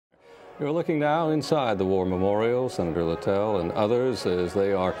You're looking now inside the War Memorial. Senator Littell and others as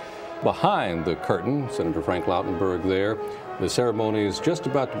they are behind the curtain. Senator Frank Lautenberg there. The ceremony is just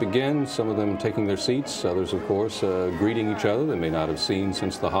about to begin, some of them taking their seats, others, of course, greeting each other they may not have seen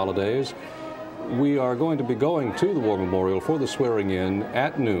since the holidays. We are going to be going to the War Memorial for the swearing-in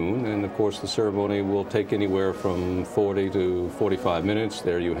at noon, and of course the ceremony will take anywhere from 40 to 45 minutes.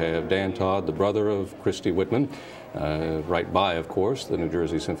 There you have Dan Todd, the brother of Christy Whitman. Right by, of course, the New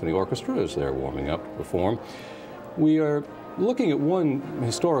Jersey Symphony Orchestra is there warming up to perform. We are looking at one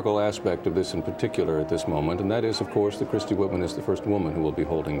historical aspect of this in particular at this moment, and that is, of course, that Christy Whitman is the first woman who will be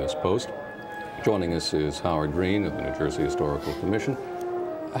holding this post. Joining us is Howard Green of the New Jersey Historical Commission.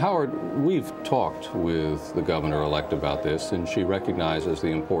 Howard, we've talked with the governor-elect about this, and she recognizes the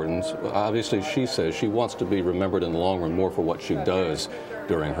importance. Obviously, she says she wants to be remembered in the long run more for what she does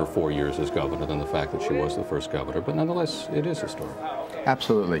during her 4 years as governor than the fact that she was the first governor, but nonetheless, it is historic.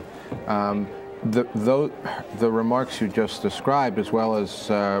 Absolutely. The remarks you just described, as well as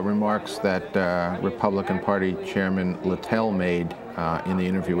remarks that Republican Party Chairman Littell made in the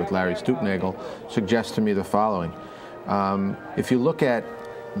interview with Larry Stupnagel, suggest to me the following. If you look at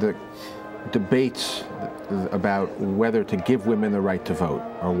the debates about whether to give women the right to vote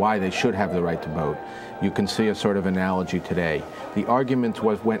or why they should have the right to vote, you can see a sort of analogy today. The argument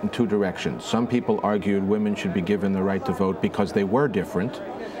went in two directions. Some people argued women should be given the right to vote because they were different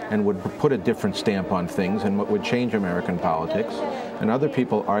and would put a different stamp on things and would change American politics. And other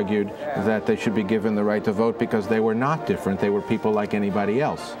people argued that they should be given the right to vote because they were not different. They were people like anybody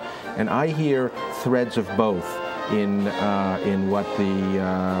else. And I hear threads of both in what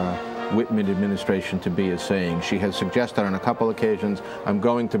the Whitman administration-to-be is saying. She has suggested on a couple occasions, I'm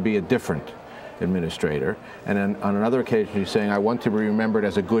going to be a different administrator. And then on another occasion, she's saying, I want to be remembered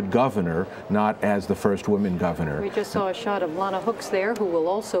as a good governor, not as the first woman governor. We just saw a shot of Lana Hooks there, who will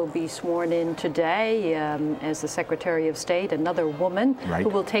also be sworn in today as the Secretary of State, another woman who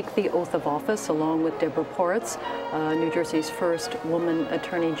will take the oath of office, along with Deborah Ports. New Jersey's first woman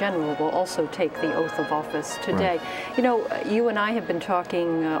Attorney General will also take the oath of office today. Right. You know, you and I have been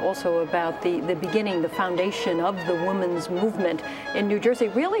talking also about the beginning, the foundation of the women's movement in New Jersey.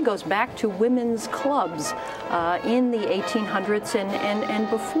 It really goes back to women's clubs in the 1800s and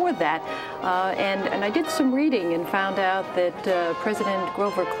before that. And I did some reading and found out that President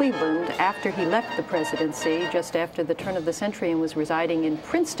Grover Cleveland, after he left the presidency, just after the turn of the century and was residing in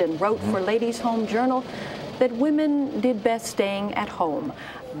Princeton, wrote for Ladies' Home Journal that women did best staying at home,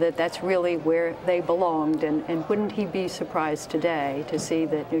 that's really where they belonged. And wouldn't he be surprised today to see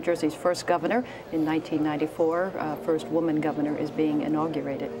that New Jersey's first governor in 1994, first woman governor, is being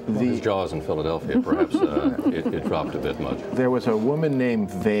inaugurated? His jaws in Philadelphia, perhaps it dropped a bit much. There was a woman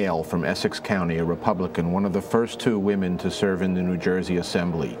named Vail from Essex County, a Republican, one of the first two women to serve in the New Jersey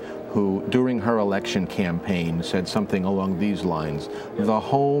Assembly, who, during her election campaign, said something along these lines: the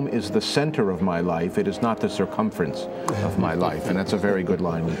home is the center of my life, it is not the circumference of my life. And that's a very good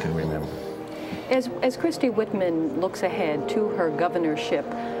line we can remember. As Christy Whitman looks ahead to her governorship,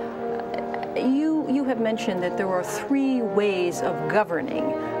 you have mentioned that there are three ways of governing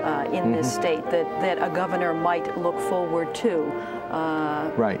in this state that a governor might look forward to.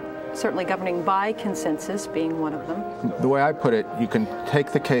 Right. Certainly governing by consensus being one of them. The way I put it, you can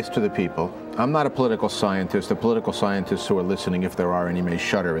take the case to the people. I'm not a political scientist. The political scientists who are listening, if there are any, may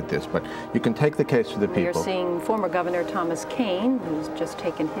shudder at this, but you can take the case to the people. You're seeing former Governor Thomas Kean, who's just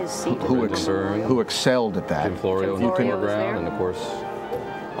taken his seat. Who excelled at that. Jim Florio in the foreground, and of course,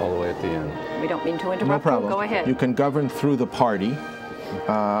 all the way at the end. We don't mean to interrupt. No problem. Go ahead. You can govern through the party.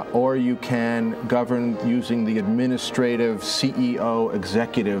 Or you can govern using the administrative CEO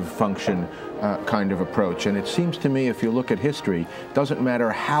executive function kind of approach. And it seems to me, if you look at history, it doesn't matter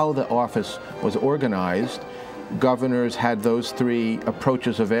how the office was organized, governors had those three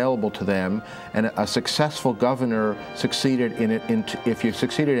approaches available to them, and a successful governor succeeded in it. If you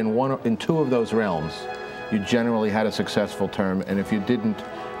succeeded in two of those realms, you generally had a successful term, and if you didn't,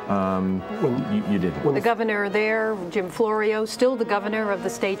 you didn't. The governor there, Jim Florio, still the governor of the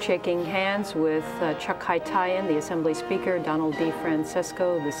state, shaking hands with Chuck Hytian, the Assembly Speaker, Donald D.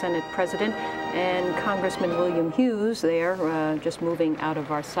 Francesco, the Senate President, and Congressman William Hughes there, just moving out of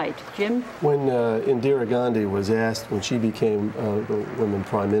our sight. Jim? When Indira Gandhi was asked, when she became the woman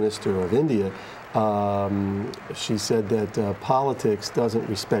Prime Minister of India, she said that politics doesn't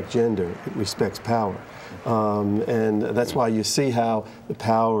respect gender, it respects power. And that's why you see how the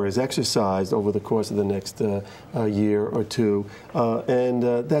power is exercised over the course of the next year or two. And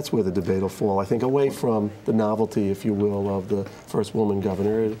that's where the debate will fall, I think, away from the novelty, if you will, of the first woman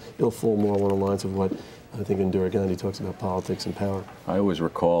governor. It'll fall more along the lines of what I think Indira Gandhi talks about politics and power. I always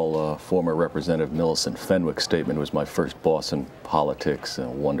recall former Representative Millicent Fenwick's statement, who was my first boss in politics, a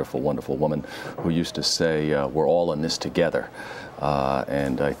wonderful, wonderful woman, who used to say, we're all in this together.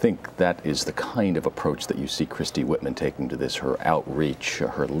 And I think that is the kind of approach that you see Christy Whitman taking to this, her outreach,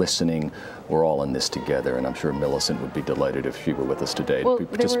 her listening. We're all in this together, and I'm sure Millicent would be delighted if she were with us today to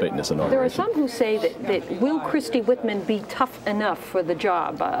participate in this inauguration. There are some who say that will Christy Whitman be tough enough for the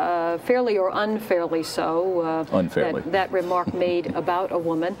job, fairly or unfairly so? Unfairly. That remark made about a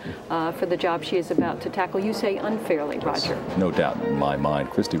woman for the job she is about to tackle. You say unfairly, Roger. No doubt in my mind.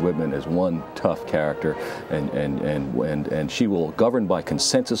 Christy Whitman is one tough character, and she will govern by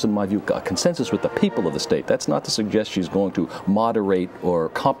consensus, in my view, consensus with the people of the state. That's not to suggest she's going to moderate or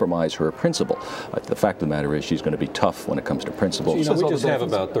compromise her principle. The fact of the matter is she's going to be tough when it comes to principle. You know, we just have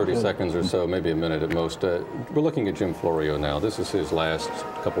about 30 seconds or so, maybe a minute at most. We're looking at Jim Florio now. This is his last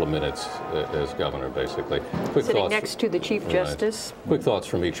couple of minutes as governor, basically. Quick Sitting thoughts next to the Chief Justice. Quick thoughts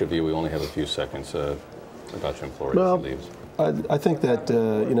from each of you. We only have a few seconds about Jim Florio as he leaves. I think that,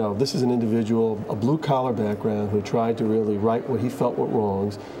 you know, this is an individual, a blue-collar background, who tried to really right what he felt were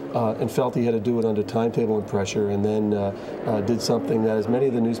wrongs and felt he had to do it under timetable and pressure, and then did something that as many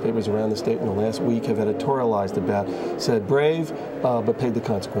of the newspapers around the state in the last week have editorialized about, said brave, but paid the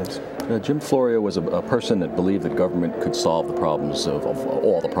consequence. Jim Florio was a person that believed that government could solve the problems of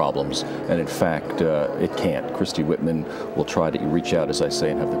all the problems, and in fact, it can't. Christy Whitman will try to reach out, as I say,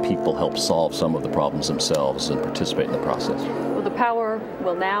 and have the people help solve some of the problems themselves and participate in the process. Well, the power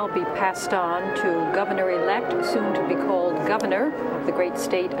will now be passed on to Governor-elect, soon to be called Governor of the great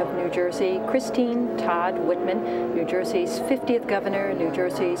state of New Jersey, Christine Todd Whitman, New Jersey's 50th governor, New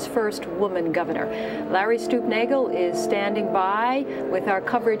Jersey's first woman governor. Larry Stoopnagle is standing by with our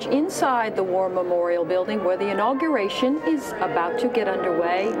coverage inside the War Memorial Building, where the inauguration is about to get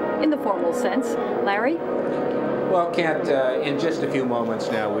underway in the formal sense. Larry? Well, Kent, in just a few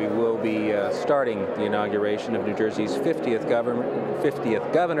moments now, we will be starting the inauguration of New Jersey's 50th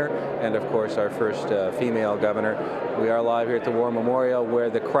governor, and of course our first female governor. We are live here at the War Memorial, where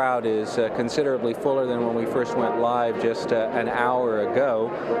the crowd is considerably fuller than when we first went live just an hour ago.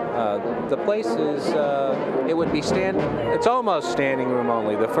 The place is, it would be it's almost standing room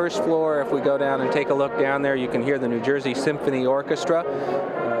only. The first floor, if we go down and take a look down there, you can hear the New Jersey Symphony Orchestra.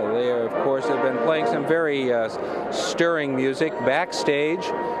 They, of course, have been playing some very stirring music. Backstage,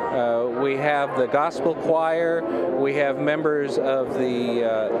 we have the gospel choir, we have members of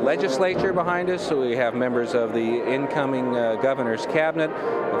the legislature behind us, so we have members of the incoming governor's cabinet,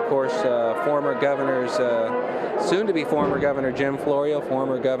 of course, former governors, soon-to-be former Governor Jim Florio,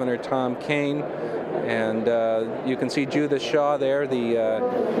 former Governor Tom Kean, and you can see Judith Shaw there,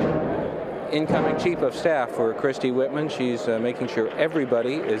 the incoming Chief of Staff for Christy Whitman. She's making sure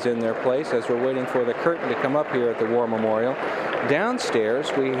everybody is in their place as we're waiting for the curtain to come up here at the War Memorial.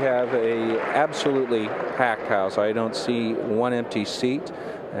 Downstairs, we have a absolutely packed house. I don't see one empty seat,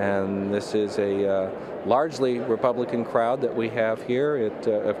 and this is a largely Republican crowd that we have here.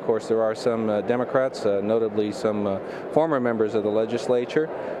 Of course, there are some Democrats, notably some former members of the legislature,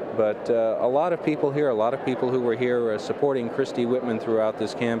 but a lot of people here, a lot of people who were here supporting Christy Whitman throughout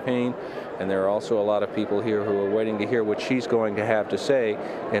this campaign, and there are also a lot of people here who are waiting to hear what she's going to have to say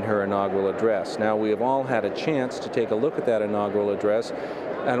in her inaugural address. Now, we have all had a chance to take a look at that inaugural address,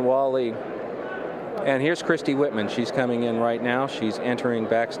 and here's Christy Whitman. She's coming in right now. She's entering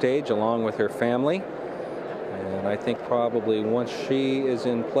backstage along with her family. And I think probably once she is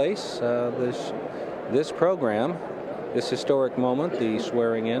in place, this program, this historic moment, the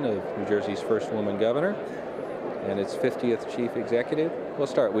swearing in of New Jersey's first woman governor and its 50th chief executive, will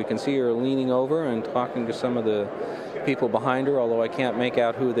start. We can see her leaning over and talking to some of the people behind her, although I can't make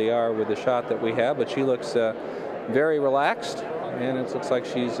out who they are with the shot that we have, but she looks very relaxed. And it looks like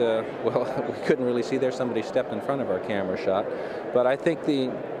she's, well, we couldn't really see there. Somebody stepped in front of our camera shot. But I think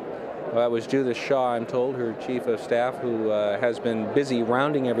that was Judith Shaw, I'm told, her Chief of Staff, who has been busy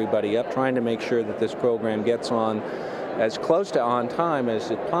rounding everybody up, trying to make sure that this program gets on as close to on time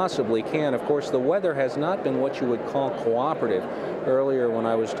as it possibly can. Of course, the weather has not been what you would call cooperative. Earlier, when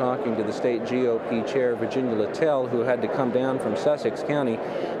I was talking to the state GOP chair, Virginia Littell, who had to come down from Sussex County,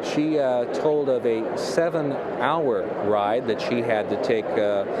 she told of a 7-hour ride that she had to take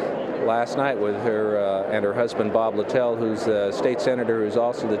last night with her and her husband, Bob Littell, who's the state senator, who's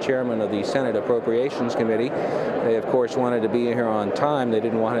also the chairman of the Senate Appropriations Committee. They, of course, wanted to be here on time. They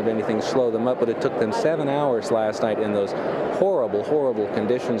didn't want to have anything slow them up, but it took them 7 hours last night in those horrible, horrible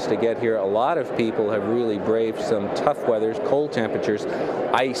conditions to get here. A lot of people have really braved some tough weathers, cold temperatures,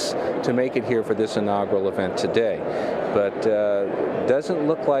 ice, to make it here for this inaugural event today. but doesn't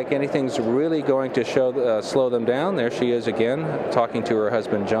look like anything's really going to slow them down. There she is again, talking to her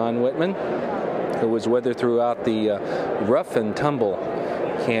husband, John Whitman, who was with her throughout the rough and tumble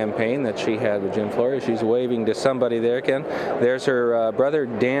campaign that she had with Jim Florio. She's waving to somebody there again. There's her brother,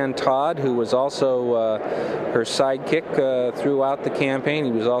 Dan Todd, who was also her sidekick throughout the campaign.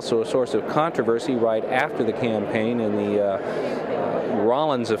 He was also a source of controversy right after the campaign in the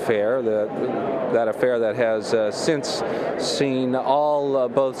Rollins affair, that affair that has since seen all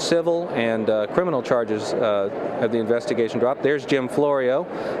both civil and criminal charges of the investigation dropped. There's Jim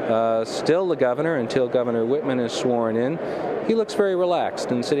Florio, still the governor until Governor Whitman is sworn in. He looks very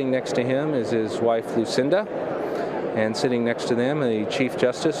relaxed, and sitting next to him is his wife Lucinda, and sitting next to them the Chief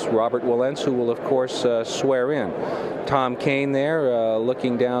Justice Robert Willents, who will of course swear in. Tom Kean there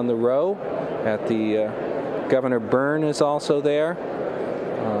looking down the row at the Governor Byrne is also there.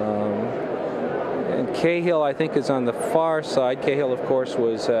 And Cahill, I think, is on the far side. Cahill, of course,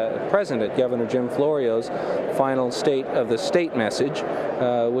 was present at Governor Jim Florio's final State of the State message,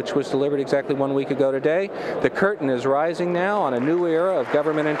 which was delivered exactly 1 week ago today. The curtain is rising now on a new era of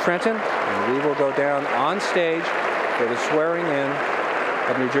government in Trenton, and we will go down on stage for the swearing in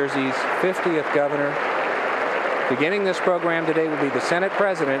of New Jersey's 50th governor. Beginning this program today will be the Senate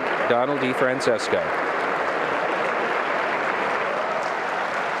President, Donald D. Francesco.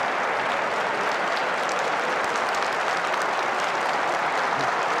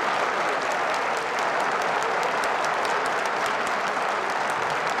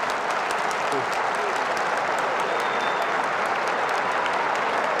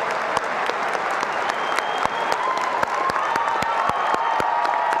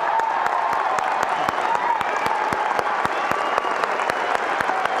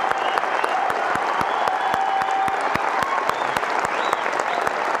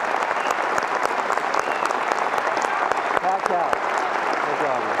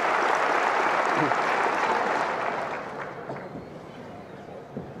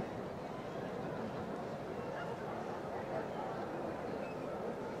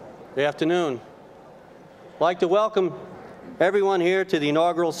 Good afternoon. I'd like to welcome everyone here to the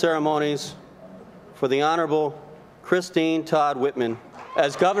inaugural ceremonies for the Honorable Christine Todd Whitman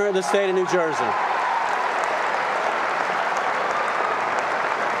as Governor of the State of New Jersey.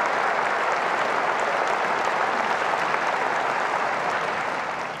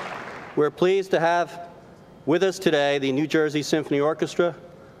 We're pleased to have with us today the New Jersey Symphony Orchestra,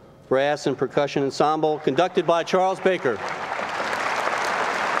 Brass and Percussion Ensemble, conducted by Charles Baker.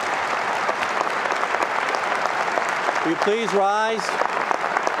 Will you please rise?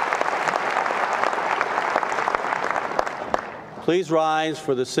 Please rise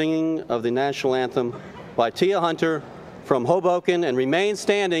for the singing of the national anthem by Tia Hunter from Hoboken, and remain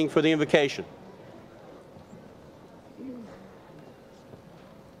standing for the invocation.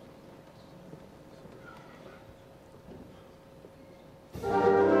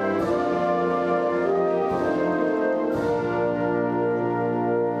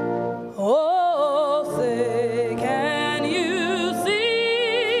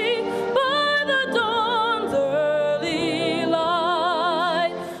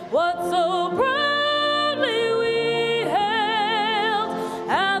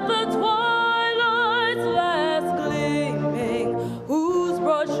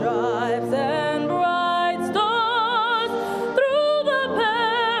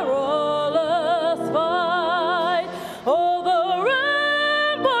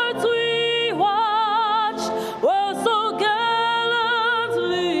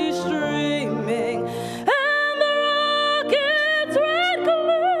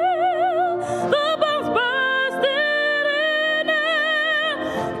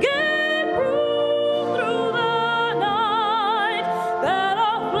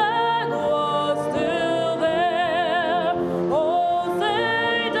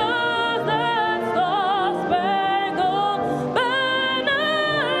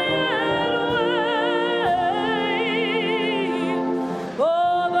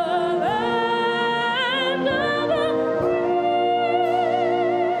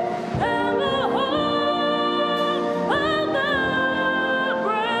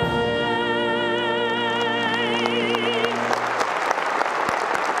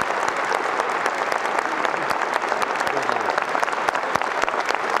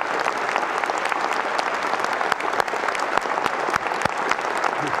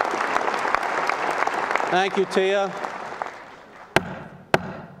 Thank you, Tia.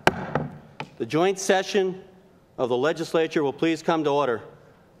 The joint session of the legislature will please come to order.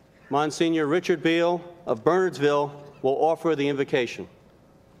 Monsignor Richard Beal of Bernardsville will offer the invocation.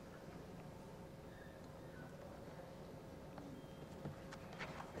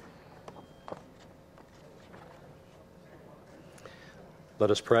 Let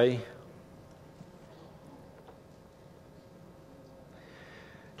us pray.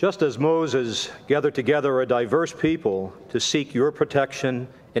 Just as Moses gathered together a diverse people to seek your protection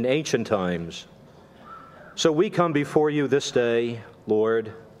in ancient times, so we come before you this day,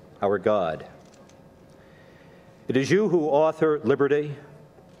 Lord, our God. It is you who author liberty.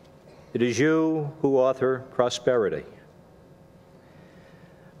 It is you who author prosperity.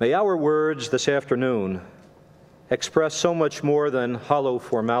 May our words this afternoon express so much more than hollow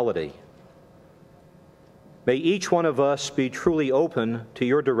formality. May each one of us be truly open to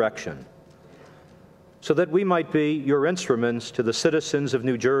your direction, so that we might be your instruments to the citizens of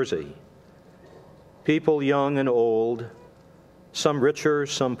New Jersey, people young and old, some richer,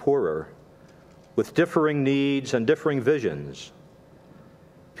 some poorer, with differing needs and differing visions,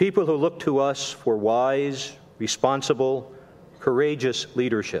 people who look to us for wise, responsible, courageous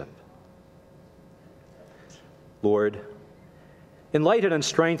leadership. Lord, enlighten and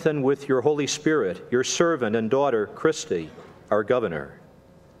strengthen with your Holy Spirit your servant and daughter, Christy, our governor.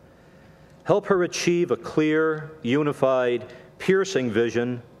 Help her achieve a clear, unified, piercing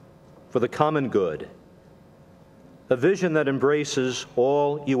vision for the common good, a vision that embraces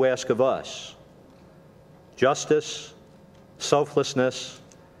all you ask of us: justice, selflessness,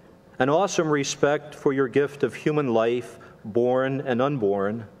 an awesome respect for your gift of human life, born and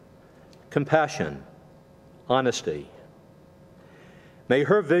unborn, compassion, honesty. May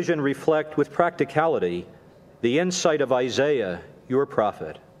her vision reflect with practicality the insight of Isaiah, your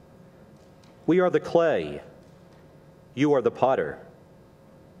prophet. We are the clay, you are the potter.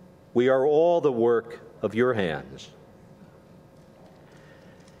 We are all the work of your hands.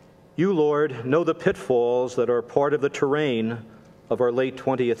 You, Lord, know the pitfalls that are part of the terrain of our late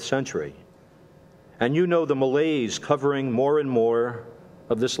 20th century, and you know the malaise covering more and more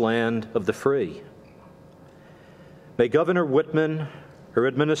of this land of the free. May Governor Whitman, her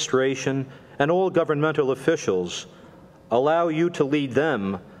administration, and all governmental officials allow you to lead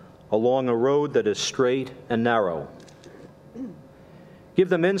them along a road that is straight and narrow. Give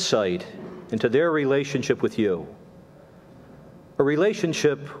them insight into their relationship with you, a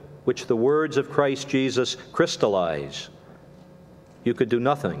relationship which the words of Christ Jesus crystallize. You could do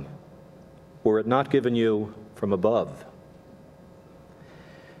nothing were it not given you from above.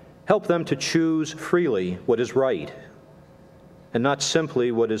 Help them to choose freely what is right and not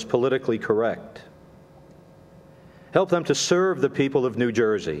simply what is politically correct. Help them to serve the people of New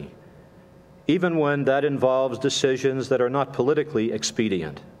Jersey, even when that involves decisions that are not politically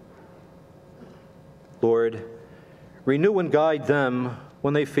expedient. Lord, renew and guide them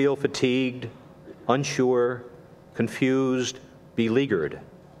when they feel fatigued, unsure, confused, beleaguered.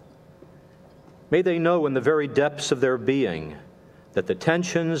 May they know in the very depths of their being that the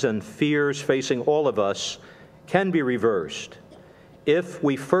tensions and fears facing all of us can be reversed if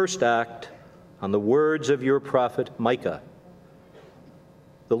we first act on the words of your prophet Micah.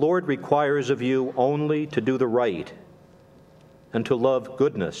 The Lord requires of you only to do the right and to love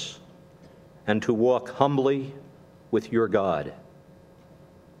goodness and to walk humbly with your God.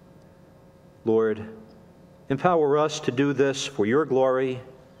 Lord, empower us to do this for your glory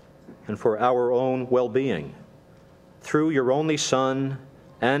and for our own well-being, through your only Son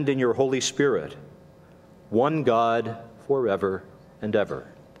and in your Holy Spirit, one God forever and ever.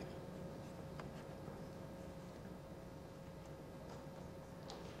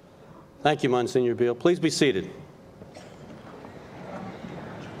 Thank you, Monsignor Beale. Please be seated.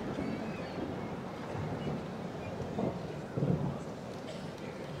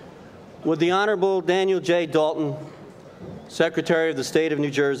 Would the Honorable Daniel J. Dalton, Secretary of the State of New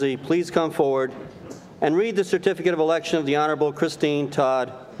Jersey, please come forward and read the certificate of election of the Honorable Christine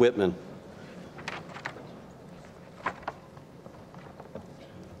Todd Whitman.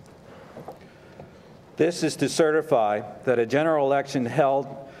 This is to certify that a general election held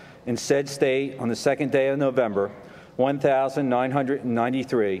in said state on the 2nd day of November,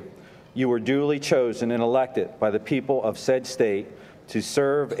 1993, you were duly chosen and elected by the people of said state to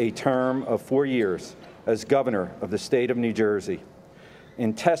serve a term of 4 years as governor of the state of New Jersey.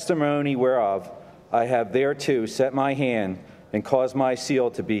 In testimony whereof, I have thereto set my hand and caused my seal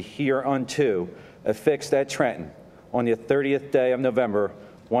to be hereunto affixed at Trenton on the 30th day of November,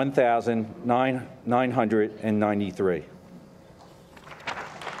 1993.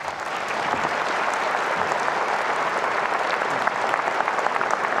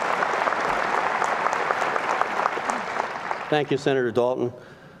 Thank you, Senator Dalton.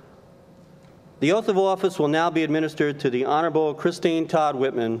 The oath of office will now be administered to the Honorable Christine Todd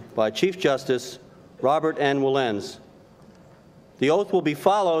Whitman by Chief Justice Robert N. Willens. The oath will be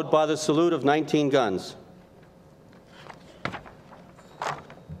followed by the salute of 19 guns.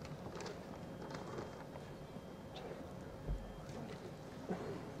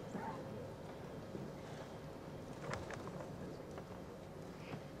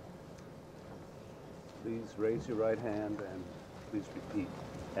 please raise your right hand and please repeat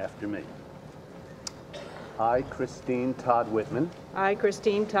after me. I, Christine Todd Whitman, I,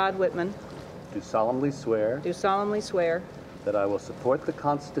 Christine Todd Whitman, do solemnly swear that I will support the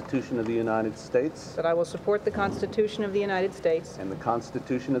Constitution of the United States I will support the Constitution of the United States and the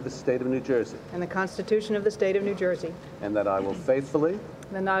Constitution of the State of New Jersey, and the Constitution of the State of New Jersey, and that I will faithfully,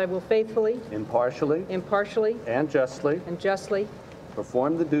 impartially, and justly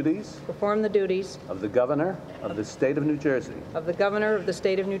perform the duties of the Governor of the State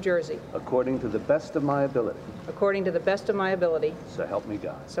of New Jersey according to the best of my ability. So help me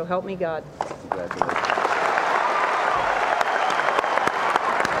God. So help me God. Congratulations.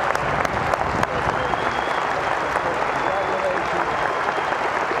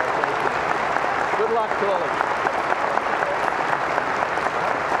 Good luck to all of you.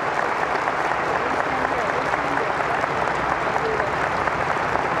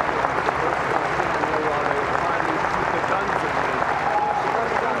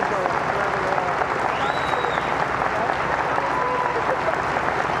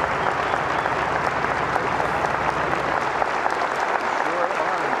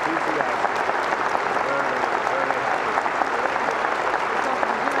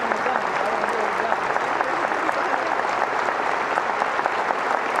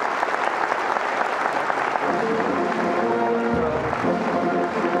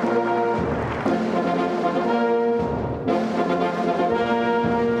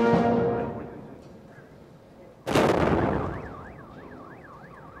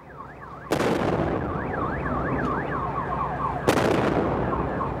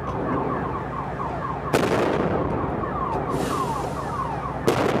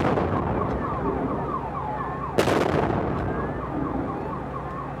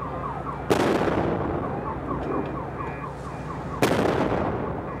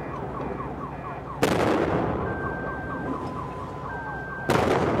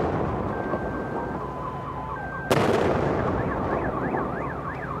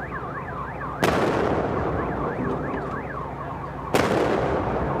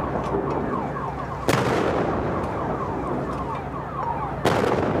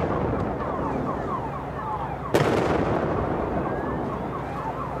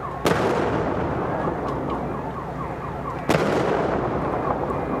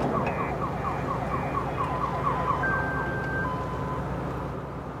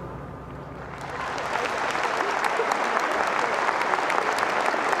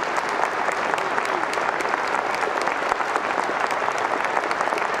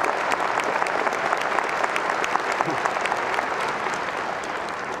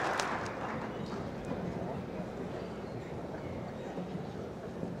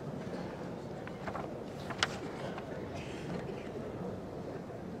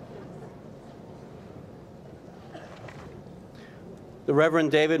 The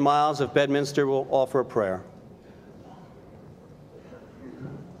Reverend David Miles of Bedminster will offer a prayer.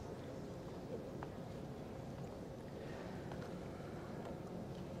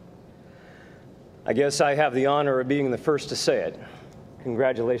 I guess I have the honor of being the first to say it.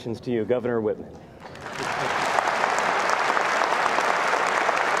 Congratulations to you, Governor Whitman.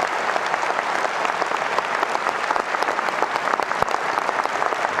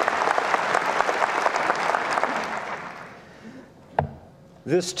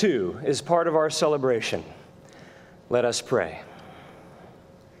 This, too, is part of our celebration. Let us pray.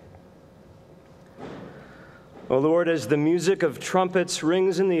 O Lord, as the music of trumpets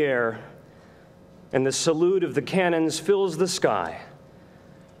rings in the air and the salute of the cannons fills the sky,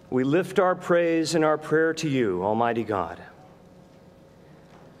 we lift our praise and our prayer to you, Almighty God.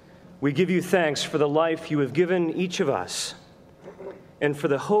 We give you thanks for the life you have given each of us and for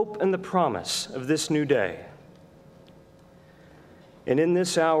the hope and the promise of this new day. And in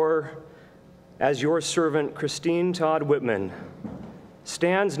this hour, as your servant, Christine Todd Whitman,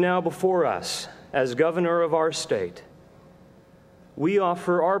 stands now before us as governor of our state, we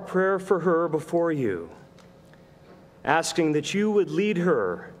offer our prayer for her before you, asking that you would lead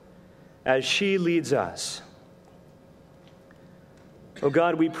her as she leads us. Oh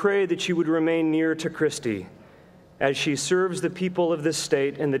God, we pray that you would remain near to Christy as she serves the people of this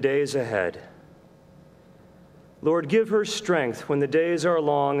state in the days ahead. Lord, give her strength when the days are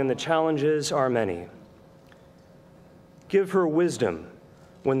long and the challenges are many. Give her wisdom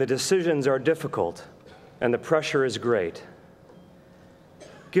when the decisions are difficult and the pressure is great.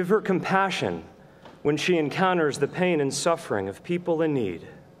 Give her compassion when she encounters the pain and suffering of people in need.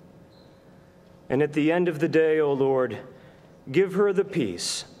 And at the end of the day, O Lord, give her the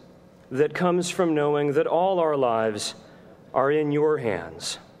peace that comes from knowing that all our lives are in your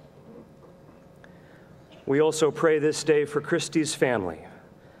hands. We also pray this day for Christy's family,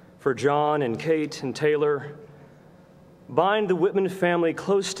 for John and Kate and Taylor. Bind the Whitman family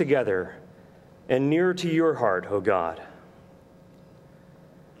close together and near to your heart, O God.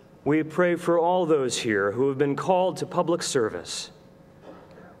 We pray for all those here who have been called to public service.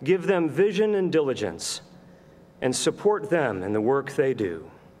 Give them vision and diligence, and support them in the work they do.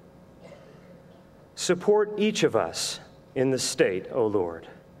 Support each of us in the state, O Lord,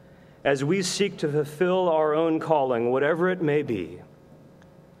 as we seek to fulfill our own calling, whatever it may be.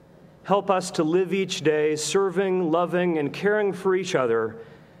 Help us to live each day serving, loving, and caring for each other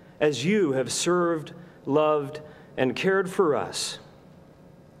as you have served, loved, and cared for us.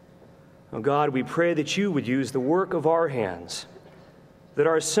 Oh God, we pray that you would use the work of our hands, that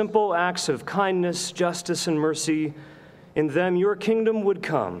our simple acts of kindness, justice, and mercy, in them your kingdom would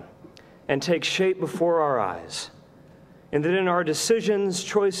come and take shape before our eyes, and that in our decisions,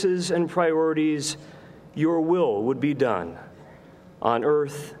 choices, and priorities, your will would be done on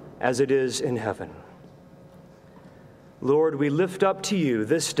earth as it is in heaven. Lord, we lift up to you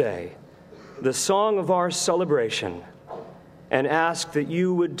this day the song of our celebration and ask that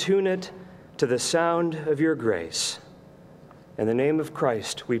you would tune it to the sound of your grace. In the name of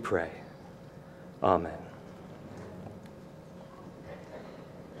Christ we pray. Amen.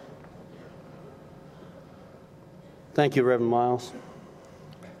 Thank you, Reverend Miles.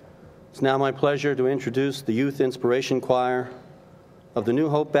 It's now my pleasure to introduce the Youth Inspiration Choir of the New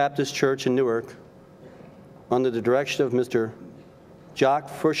Hope Baptist Church in Newark under the direction of Mr. Jacques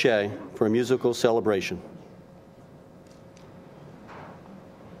Fouché for a musical celebration.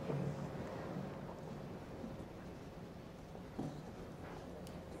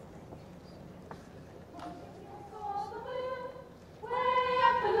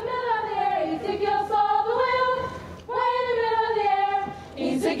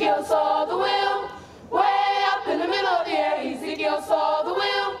 Ezekiel saw the wheel, way up in the middle of the air. Ezekiel saw the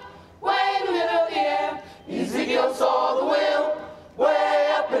wheel, way in the middle of the air. Ezekiel saw the wheel,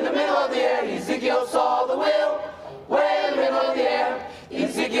 way up in the middle of the air. Ezekiel saw the wheel, way in the middle of the air.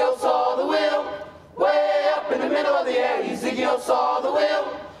 Ezekiel saw the wheel, way up in the middle of the air. Ezekiel saw the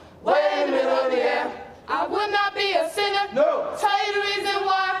wheel, way in the middle of the air. I would not be a sinner. No. Tell you the reason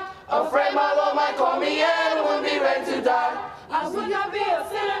why. Afraid my Lord might call me and I wouldn't be ready to die. I would not be a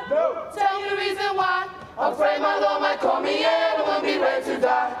sinner. No. Tell you the reason why. Afraid my Lord might call me and I wouldn't be ready to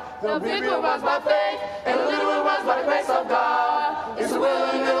die. The big will runs by faith and the little will runs by the grace of God. It's the will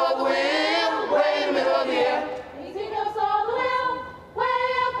in the middle of the wheel, way in the middle of the air. Ezekiel saw the wheel, way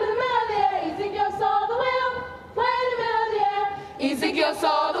up in the middle of the air. Ezekiel saw the wheel, way in the middle of the air. Ezekiel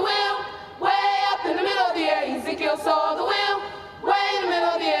saw the wheel, way up in the middle of the air. Ezekiel saw the wheel, way in the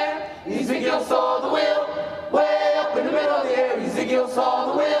middle of the air. Ezekiel saw the wheel, way up in the middle of the air. Ezekiel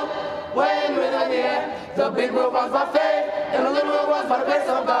saw the wheel, way in the middle of the air. The big wheel runs by faith, and the little wheel runs by the grace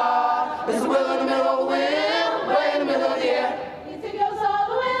of God. It's the wheel in the middle of the wheel, way in the middle of the air. Ezekiel saw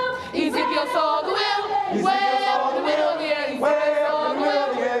the wheel, Ezekiel saw the wheel, way up in the middle of the air. Way up in the middle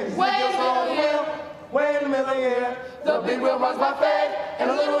of the air. Ezekiel saw the wheel, way in the middle of the air. The big wheel runs by faith, and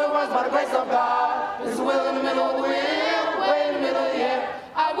the little wheel runs by the grace of God. It's the wheel in the middle of the wheel, way in the middle of the air.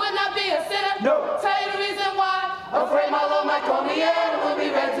 I would not be a sinner. No. Tell you the reason why. Afraid my Lord might call me and I would be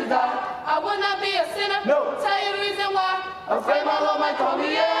ready to die. I would not be a sinner. No. Tell you the reason why. Afraid my Lord might call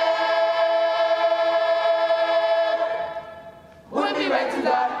me and would be ready to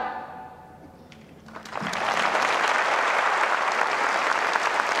die.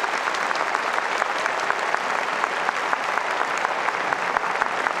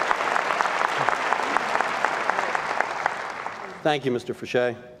 Thank you, Mr.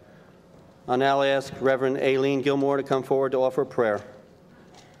 Fouché. I'll now ask Reverend Aileen Gilmore to come forward to offer prayer.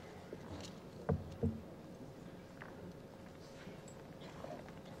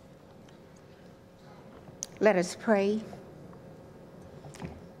 Let us pray.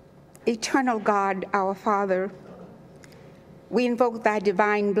 Eternal God, our Father, we invoke thy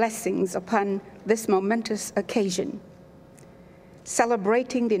divine blessings upon this momentous occasion,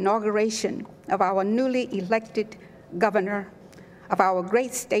 celebrating the inauguration of our newly elected governor of our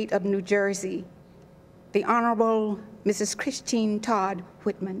great state of New Jersey, the Honorable Mrs. Christine Todd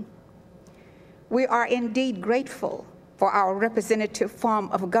Whitman. We are indeed grateful for our representative form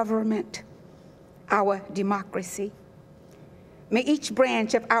of government, our democracy. May each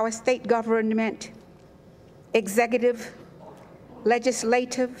branch of our state government, executive,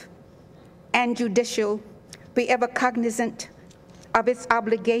 legislative, and judicial, be ever cognizant of its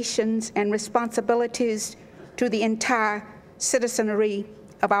obligations and responsibilities to the entire citizenry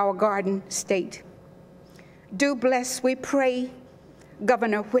of our garden state. Do bless, we pray,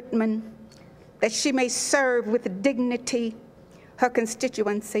 Governor Whitman, that she may serve with dignity her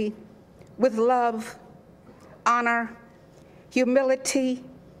constituency, with love, honor, humility,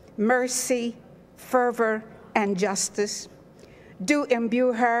 mercy, fervor, and justice. Do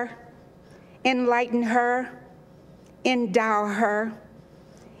imbue her, enlighten her, endow her,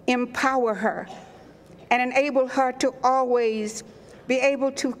 empower her, and enable her to always be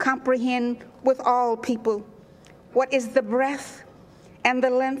able to comprehend with all people what is the breadth and the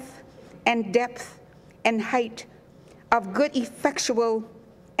length and depth and height of good, effectual,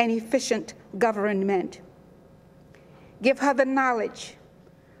 and efficient government. Give her the knowledge,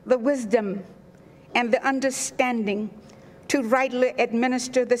 the wisdom, and the understanding to rightly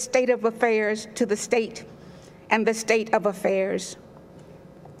administer the state of affairs to the state and the state of affairs.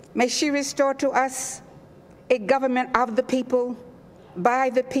 May she restore to us a government of the people, by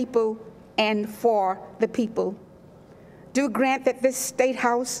the people, and for the people. Do grant that this State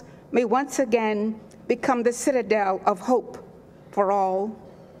House may once again become the citadel of hope for all.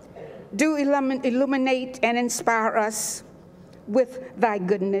 Do illuminate and inspire us with thy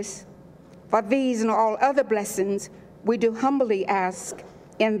goodness. For these and all other blessings we do humbly ask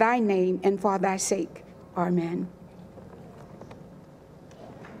in thy name and for thy sake. Amen.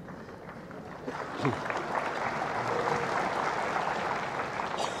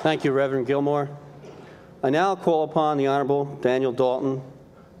 Thank you, Reverend Gilmore. I now call upon the Honorable Daniel Dalton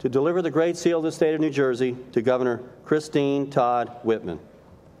to deliver the Great Seal of the State of New Jersey to Governor Christine Todd Whitman.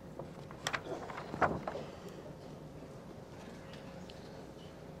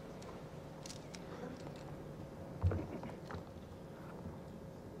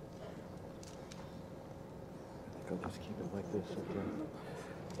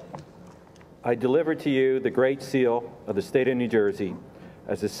 I deliver to you the Great Seal of the State of New Jersey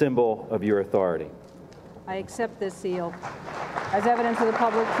as a symbol of your authority. I accept this seal as evidence of the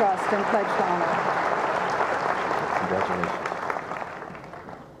public trust and pledge to honor. Congratulations.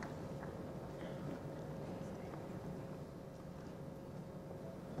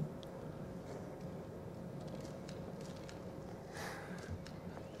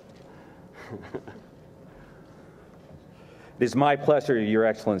 It is my pleasure, Your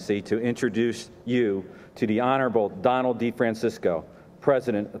Excellency, to introduce you to the Honorable Donald D. Francisco,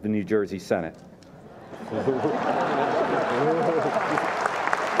 President of the New Jersey Senate.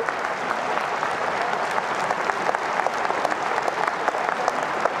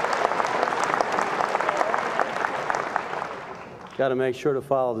 Got to make sure to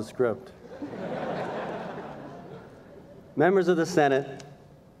follow the script. Members of the Senate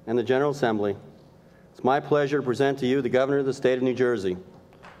and the General Assembly, it's my pleasure to present to you the Governor of the State of New Jersey.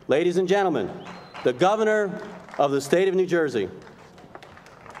 Ladies and gentlemen, the Governor of the State of New Jersey.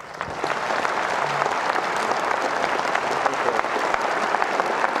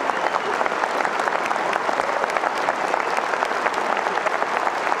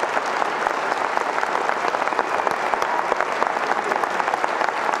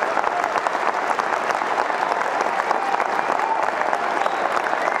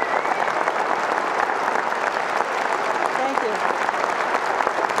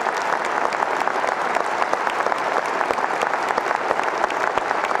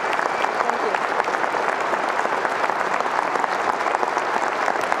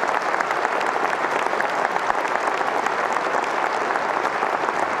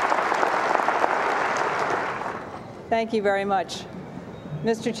 Thank you very much.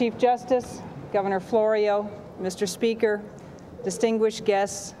 Mr. Chief Justice, Governor Florio, Mr. Speaker, distinguished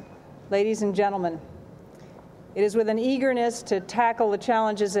guests, ladies and gentlemen, it is with an eagerness to tackle the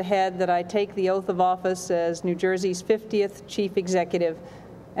challenges ahead that I take the oath of office as New Jersey's 50th Chief Executive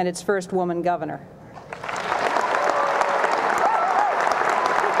and its first woman governor.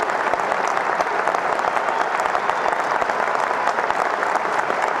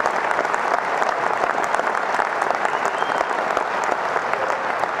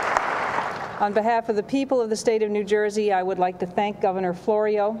 On behalf of the people of the state of New Jersey, I would like to thank Governor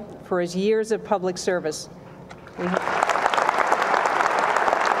Florio for his years of public service. We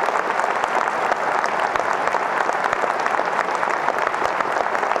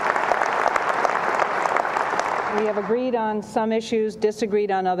have agreed on some issues,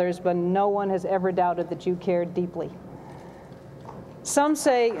 disagreed on others, but no one has ever doubted that you cared deeply. Some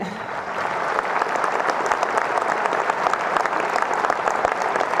say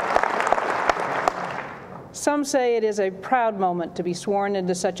it is a proud moment to be sworn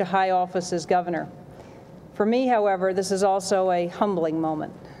into such a high office as governor. For me, however, this is also a humbling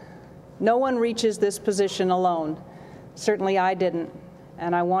moment. No one reaches this position alone. Certainly I didn't,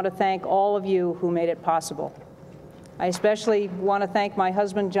 and I want to thank all of you who made it possible. I especially want to thank my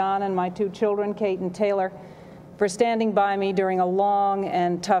husband, John, and my 2 children, Kate and Taylor, for standing by me during a long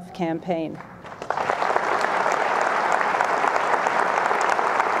and tough campaign.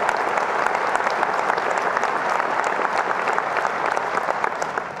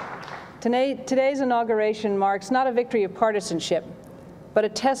 Today's inauguration marks not a victory of partisanship, but a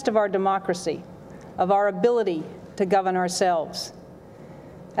test of our democracy, of our ability to govern ourselves.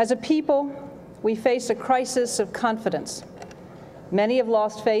 As a people, we face a crisis of confidence. Many have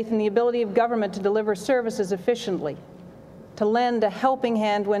lost faith in the ability of government to deliver services efficiently, to lend a helping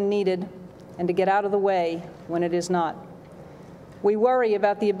hand when needed, and to get out of the way when it is not. We worry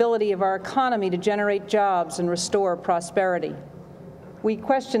about the ability of our economy to generate jobs and restore prosperity. We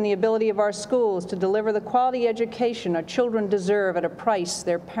question the ability of our schools to deliver the quality education our children deserve at a price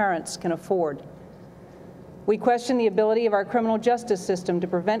their parents can afford. We question the ability of our criminal justice system to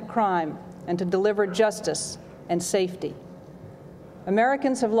prevent crime and to deliver justice and safety.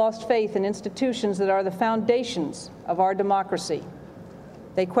 Americans have lost faith in institutions that are the foundations of our democracy.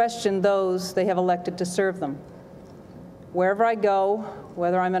 They question those they have elected to serve them. Wherever I go,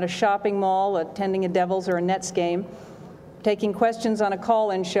 whether I'm at a shopping mall, attending a Devils or a Nets game, taking questions on a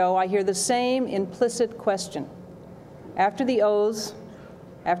call-in show, I hear the same implicit question. After the oaths,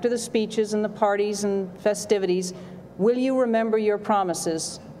 after the speeches and the parties and festivities, will you remember your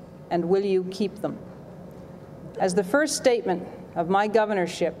promises and will you keep them? As the first statement of my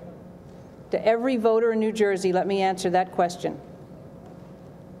governorship, to every voter in New Jersey, let me answer that question.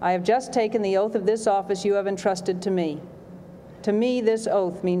 I have just taken the oath of this office you have entrusted to me. To me, this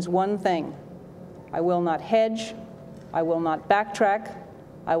oath means one thing. I will not hedge. I will not backtrack.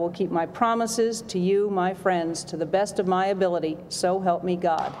 I will keep my promises to you, my friends, to the best of my ability, so help me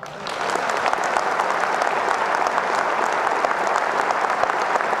God.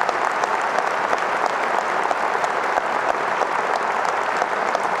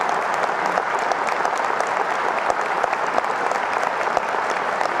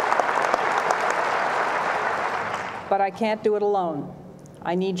 But I can't do it alone.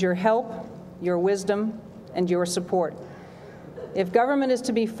 I need your help, your wisdom, and your support. If government is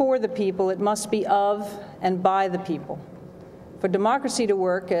to be for the people, it must be of and by the people. For democracy to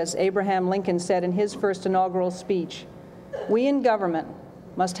work, as Abraham Lincoln said in his first inaugural speech, we in government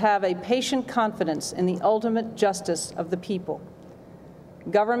must have a patient confidence in the ultimate justice of the people.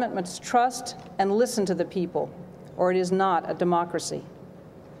 Government must trust and listen to the people, or it is not a democracy.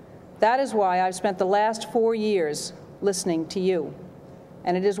 That is why I've spent the last 4 years listening to you,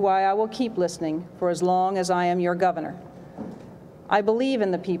 and it is why I will keep listening for as long as I am your governor. I believe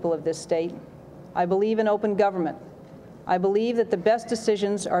in the people of this state. I believe in open government. I believe that the best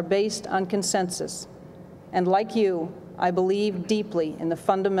decisions are based on consensus. And like you, I believe deeply in the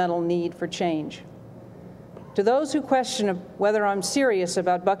fundamental need for change. To those who question whether I'm serious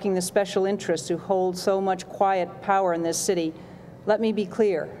about bucking the special interests who hold so much quiet power in this city, let me be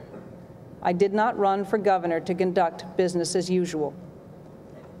clear. I did not run for governor to conduct business as usual.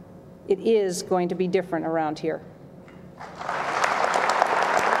 It is going to be different around here.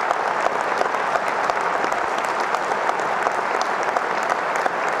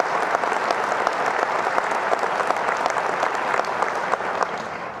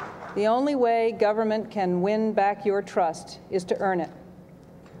 The only way government can win back your trust is to earn it.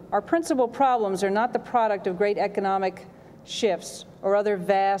 Our principal problems are not the product of great economic shifts or other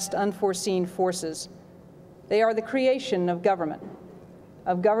vast, unforeseen forces. They are the creation of government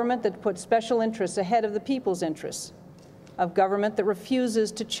that puts special interests ahead of the people's interests, of government that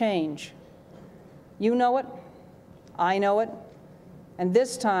refuses to change. You know it, I know it, and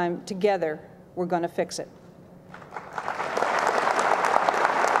this time, together, we're going to fix it.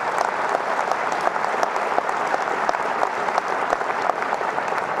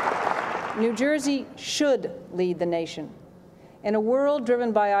 New Jersey should lead the nation. In a world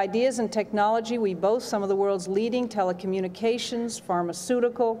driven by ideas and technology, we boast some of the world's leading telecommunications,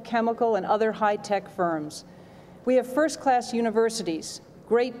 pharmaceutical, chemical, and other high-tech firms. We have first-class universities,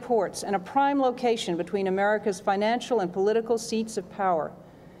 great ports, and a prime location between America's financial and political seats of power.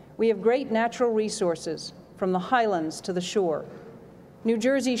 We have great natural resources, from the highlands to the shore. New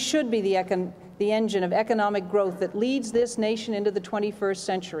Jersey should be the engine of economic growth that leads this nation into the 21st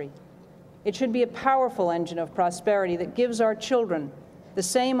century. It should be a powerful engine of prosperity that gives our children the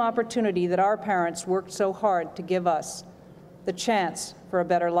same opportunity that our parents worked so hard to give us, the chance for a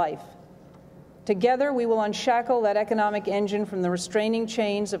better life. Together, we will unshackle that economic engine from the restraining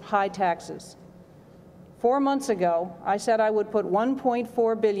chains of high taxes. 4 months ago, I said I would put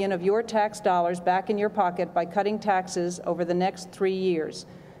 $1.4 billion of your tax dollars back in your pocket by cutting taxes over the next 3 years,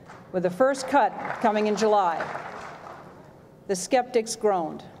 with the first cut coming in July. The skeptics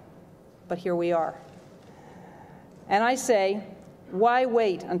groaned, but here we are. And I say, why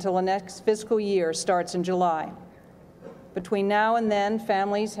wait until the next fiscal year starts in July? Between now and then,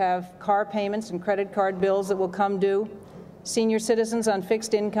 families have car payments and credit card bills that will come due. Senior citizens on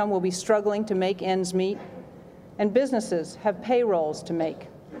fixed income will be struggling to make ends meet. And businesses have payrolls to make.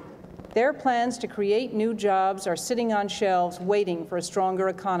 Their plans to create new jobs are sitting on shelves waiting for a stronger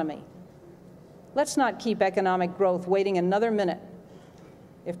economy. Let's not keep economic growth waiting another minute.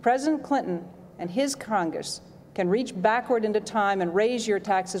 If President Clinton and his Congress can reach backward into time and raise your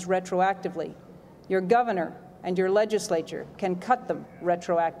taxes retroactively, your governor and your legislature can cut them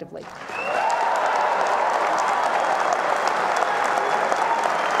retroactively.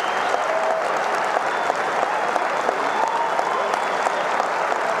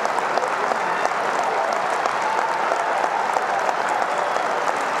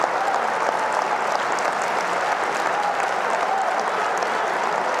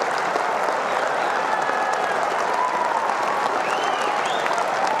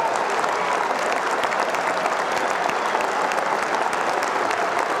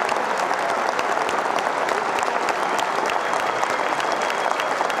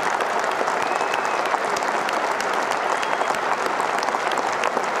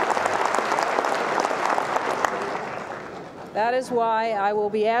 That is why I will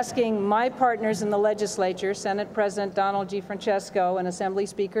be asking my partners in the legislature, Senate President Donald G. Francesco and Assembly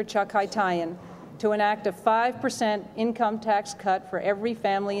Speaker Chuck Hytaian, to enact a 5% income tax cut for every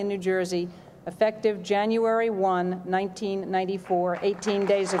family in New Jersey, effective January 1, 1994, 18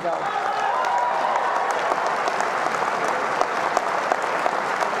 days ago.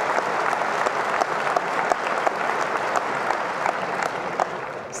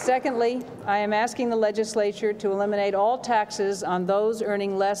 Secondly, I am asking the legislature to eliminate all taxes on those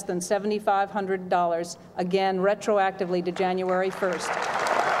earning less than $7,500, again retroactively to January 1st.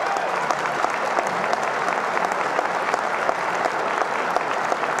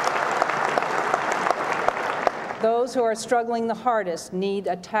 Those who are struggling the hardest need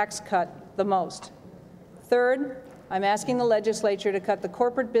a tax cut the most. Third, I'm asking the legislature to cut the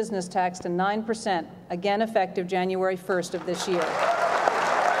corporate business tax to 9%, again effective January 1st of this year.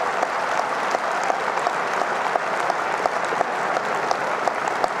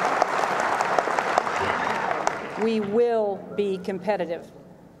 We will be competitive.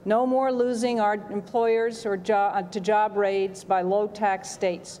 No more losing our employers or to job raids by low-tax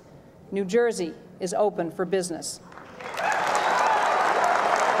states. New Jersey is open for business.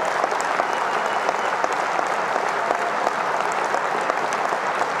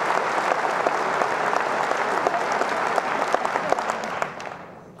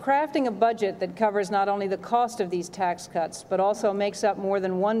 Crafting a budget that covers not only the cost of these tax cuts, but also makes up more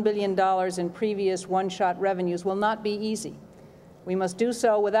than $1 billion in previous one-shot revenues will not be easy. We must do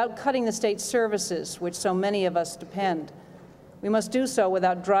so without cutting the state's services, which so many of us depend. We must do so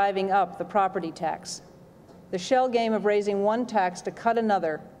without driving up the property tax. The shell game of raising one tax to cut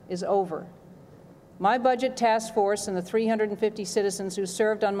another is over. My budget task force and the 350 citizens who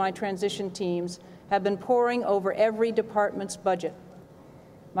served on my transition teams have been poring over every department's budget.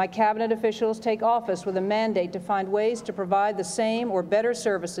 My cabinet officials take office with a mandate to find ways to provide the same or better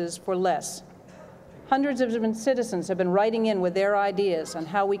services for less. Hundreds of citizens have been writing in with their ideas on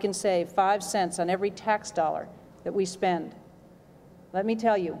how we can save 5 cents on every tax dollar that we spend. Let me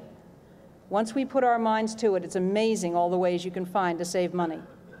tell you, once we put our minds to it, it's amazing all the ways you can find to save money.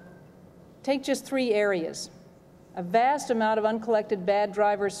 Take just 3 areas. A vast amount of uncollected bad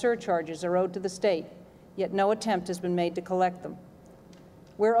driver surcharges are owed to the state, yet no attempt has been made to collect them.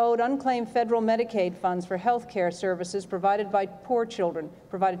 We're owed unclaimed federal Medicaid funds for health care services provided to poor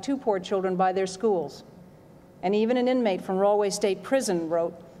children by their schools. And even an inmate from Rahway State Prison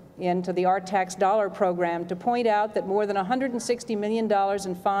wrote into the Our Tax Dollar program to point out that more than $160 million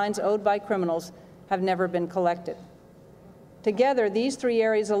in fines owed by criminals have never been collected. Together, these 3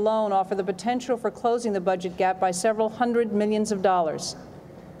 areas alone offer the potential for closing the budget gap by several hundred millions of dollars.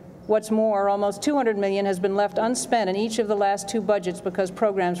 What's more, almost $200 million has been left unspent in each of the last 2 budgets because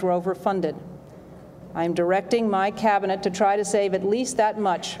programs were overfunded. I am directing my cabinet to try to save at least that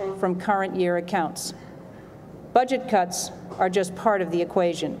much from current year accounts. Budget cuts are just part of the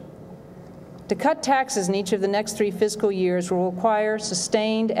equation. To cut taxes in each of the next 3 fiscal years will require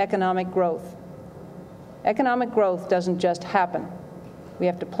sustained economic growth. Economic growth doesn't just happen. We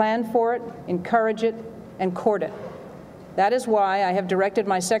have to plan for it, encourage it, and court it. That is why I have directed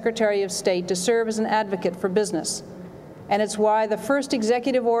my Secretary of State to serve as an advocate for business. And it's why the first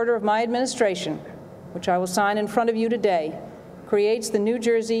executive order of my administration, which I will sign in front of you today, creates the New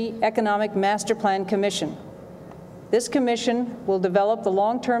Jersey Economic Master Plan Commission. This commission will develop the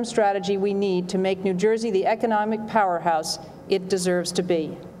long-term strategy we need to make New Jersey the economic powerhouse it deserves to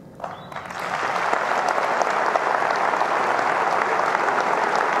be.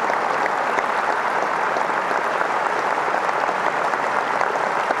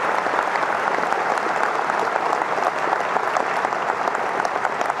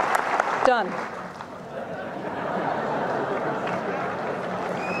 Done.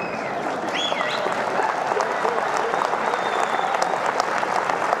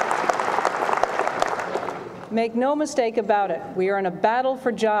 Make no mistake about it, we are in a battle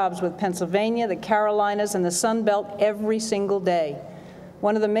for jobs with Pennsylvania, the Carolinas, and the Sun Belt every single day.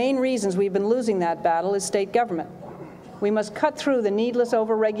 One of the main reasons we've been losing that battle is state government. We must cut through the needless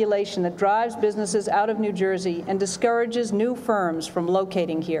overregulation that drives businesses out of New Jersey and discourages new firms from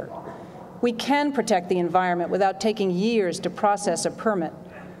locating here. We can protect the environment without taking years to process a permit.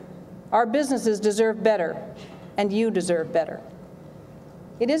 Our businesses deserve better, and you deserve better.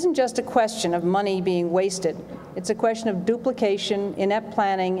 It isn't just a question of money being wasted. It's a question of duplication, inept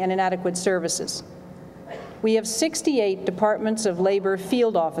planning, and inadequate services. We have 68 Departments of Labor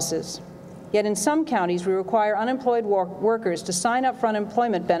field offices. Yet in some counties, we require unemployed workers to sign up for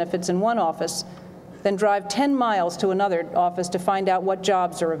unemployment benefits in one office, then drive 10 miles to another office to find out what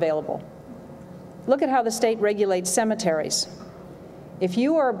jobs are available. Look at how the state regulates cemeteries. If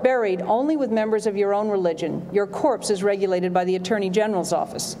you are buried only with members of your own religion, your corpse is regulated by the Attorney General's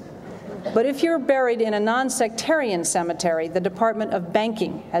office. But if you're buried in a non-sectarian cemetery, the Department of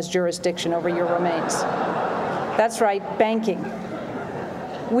Banking has jurisdiction over your remains. That's right, banking.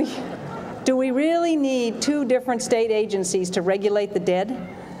 Do we really need two different state agencies to regulate the dead?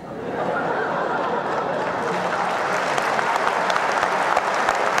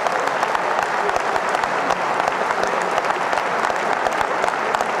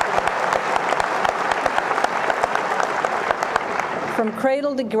 From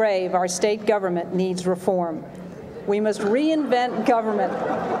cradle to grave, our state government needs reform. We must reinvent government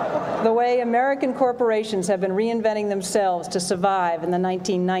the way American corporations have been reinventing themselves to survive in the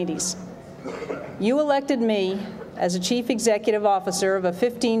 1990s. You elected me as a chief executive officer of a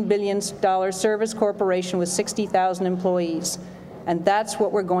 $15 billion service corporation with 60,000 employees, and that's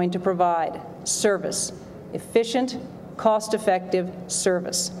what we're going to provide: service, efficient, cost-effective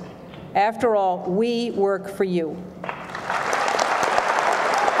service. After all, we work for you.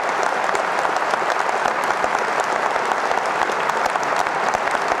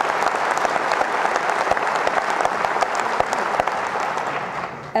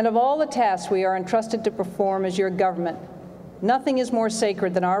 And of all the tasks we are entrusted to perform as your government, nothing is more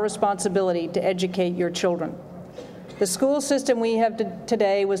sacred than our responsibility to educate your children. The school system we have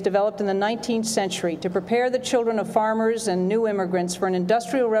today was developed in the 19th century to prepare the children of farmers and new immigrants for an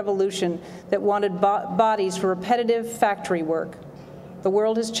industrial revolution that wanted bodies for repetitive factory work. The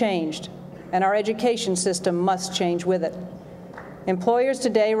world has changed, and our education system must change with it. Employers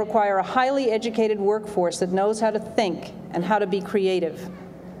today require a highly educated workforce that knows how to think and how to be creative.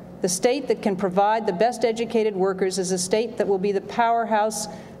 The state that can provide the best educated workers is a state that will be the powerhouse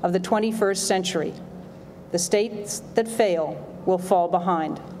of the 21st century. The states that fail will fall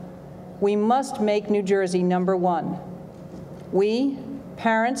behind. We must make New Jersey #1. We,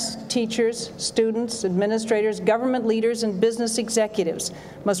 parents, teachers, students, administrators, government leaders, and business executives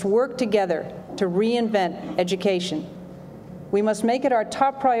must work together to reinvent education. We must make it our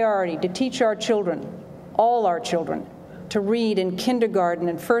top priority to teach our children, all our children, to read in kindergarten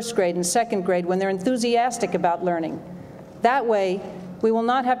and first grade and second grade when they're enthusiastic about learning. That way, we will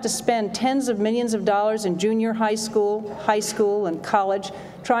not have to spend tens of millions of dollars in junior high school, and college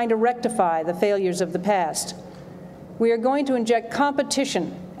trying to rectify the failures of the past. We are going to inject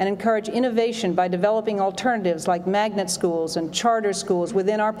competition and encourage innovation by developing alternatives like magnet schools and charter schools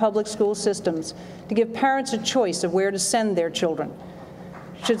within our public school systems to give parents a choice of where to send their children.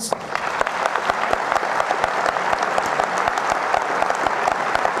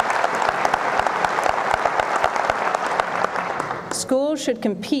 Schools should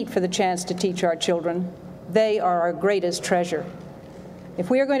compete for the chance to teach our children. They are our greatest treasure. If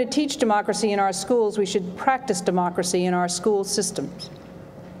we are going to teach democracy in our schools, we should practice democracy in our school systems.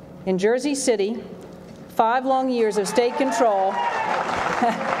 In Jersey City, 5 long years of state control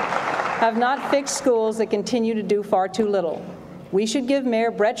have not fixed schools that continue to do far too little. We should give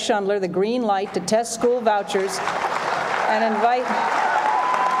Mayor Brett Schundler the green light to test school vouchers and invite,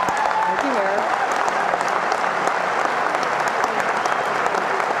 thank you, Mayor,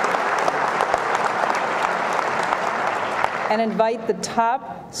 and invite the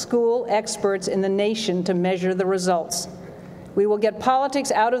top school experts in the nation to measure the results. We will get politics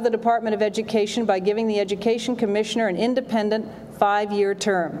out of the Department of Education by giving the Education Commissioner an independent 5-year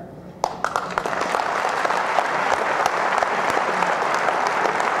term.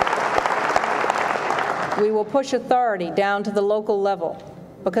 We will push authority down to the local level,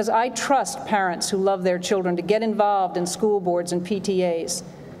 because I trust parents who love their children to get involved in school boards and PTAs.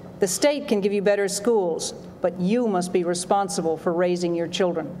 The state can give you better schools, but you must be responsible for raising your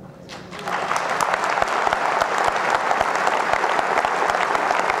children.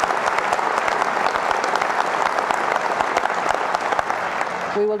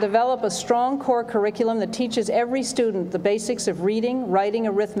 We will develop a strong core curriculum that teaches every student the basics of reading, writing,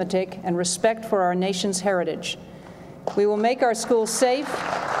 arithmetic, and respect for our nation's heritage. We will make our schools safe,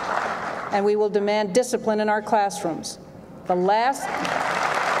 and we will demand discipline in our classrooms. The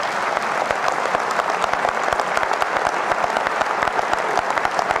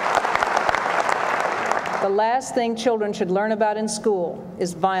last thing children should learn about in school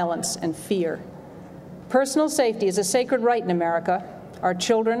is violence and fear. Personal safety is a sacred right in America. Our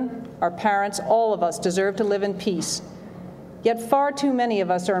children, our parents, all of us deserve to live in peace. Yet far too many of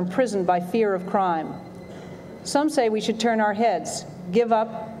us are imprisoned by fear of crime. Some say we should turn our heads, give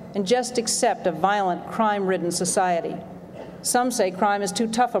up, and just accept a violent, crime-ridden society. Some say crime is too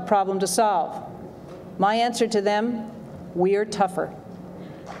tough a problem to solve. My answer to them, we're tougher.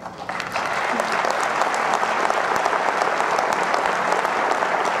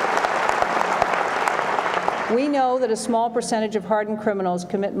 We know that a small percentage of hardened criminals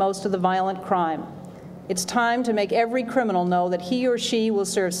commit most of the violent crime. It's time to make every criminal know that he or she will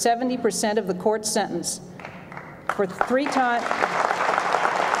serve 70% of the court sentence. For three-time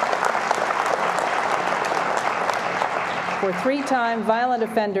violent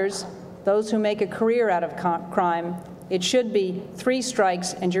offenders, those who make a career out of crime, it should be 3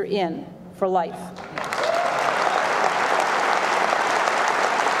 strikes and you're in for life.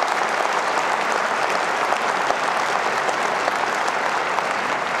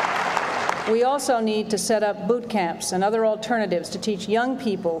 We also need to set up boot camps and other alternatives to teach young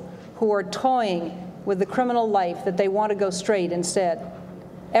people who are toying with the criminal life that they want to go straight instead.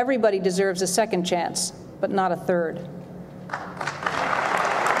 Everybody deserves a second chance, but not a third.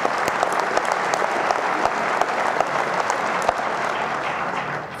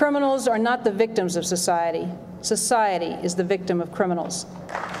 Criminals are not the victims of society. Society is the victim of criminals.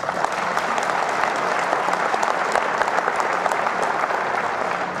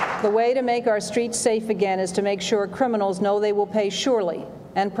 The way to make our streets safe again is to make sure criminals know they will pay surely,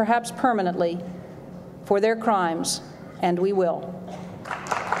 and perhaps permanently, for their crimes, and we will.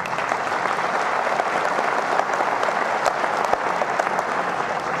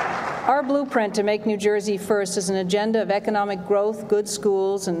 Our blueprint to make New Jersey first is an agenda of economic growth, good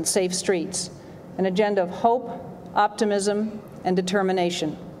schools, and safe streets, an agenda of hope, optimism, and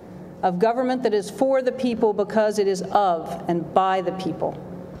determination, of government that is for the people because it is of and by the people.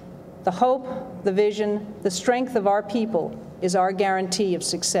 The hope, the vision, the strength of our people is our guarantee of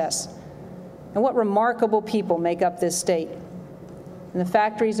success. And what remarkable people make up this state. In the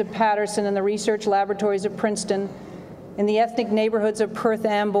factories of Patterson and the research laboratories of Princeton, in the ethnic neighborhoods of Perth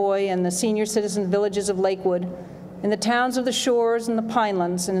Amboy and the senior citizen villages of Lakewood, in the towns of the Shores and the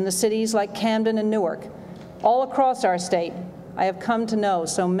Pinelands, and in the cities like Camden and Newark, all across our state, I have come to know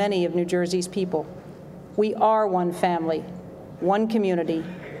so many of New Jersey's people. We are one family, one community,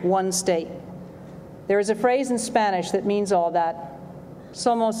 one state. There is a phrase in Spanish that means all that.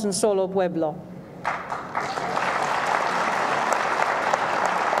 Somos un solo pueblo.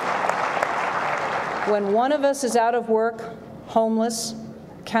 When one of us is out of work, homeless,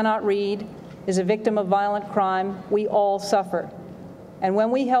 cannot read, is a victim of violent crime, we all suffer. And when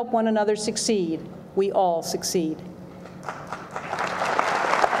we help one another succeed, we all succeed.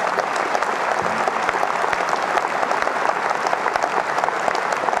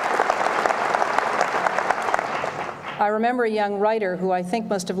 I remember a young writer who I think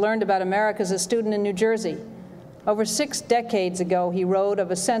must have learned about America as a student in New Jersey. Over 6 decades ago, he wrote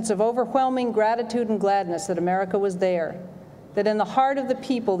of a sense of overwhelming gratitude and gladness that America was there, that in the heart of the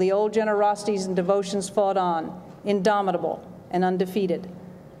people the old generosities and devotions fought on, indomitable and undefeated.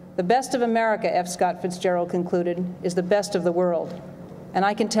 The best of America, F. Scott Fitzgerald concluded, is the best of the world. And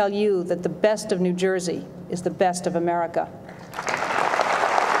I can tell you that the best of New Jersey is the best of America.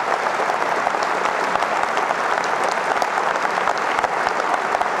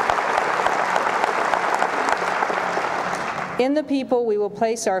 In the people, we will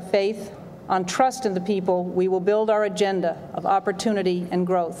place our faith. On trust in the people, we will build our agenda of opportunity and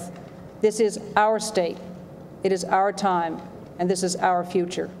growth. This is our state, it is our time, and this is our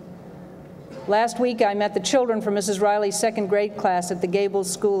future. Last week, I met the children from Mrs. Riley's second grade class at the Gables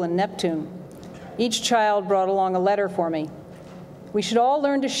School in Neptune. Each child brought along a letter for me. "We should all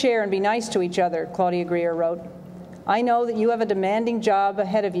learn to share and be nice to each other," Claudia Greer wrote. "I know that you have a demanding job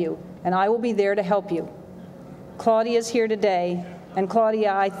ahead of you, and I will be there to help you." Claudia is here today, and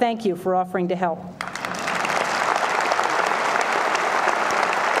Claudia, I thank you for offering to help.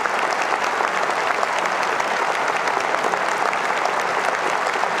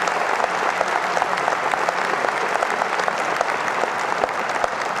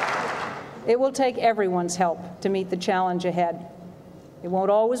 It will take everyone's help to meet the challenge ahead. It won't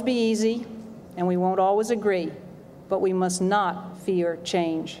always be easy, and we won't always agree, but we must not fear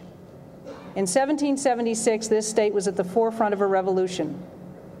change. In 1776, this state was at the forefront of a revolution.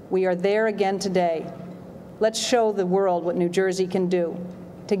 We are there again today. Let's show the world what New Jersey can do.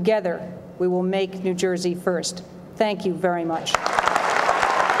 Together, we will make New Jersey first. Thank you very much.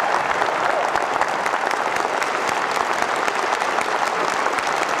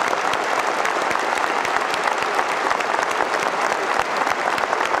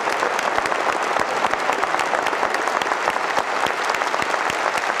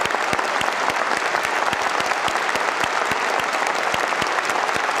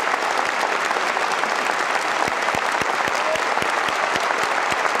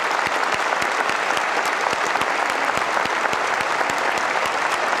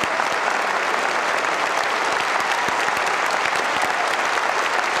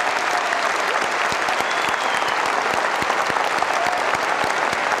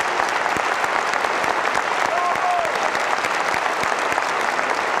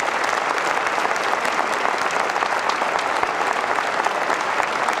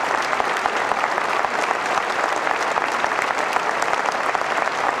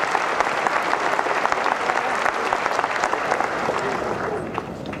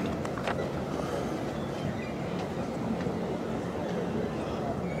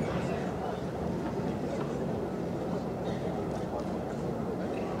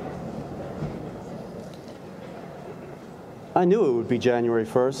 I knew it would be January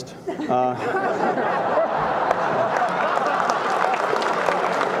 1st.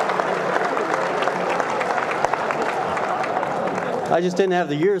 I just didn't have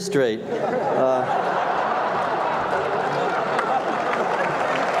the years straight.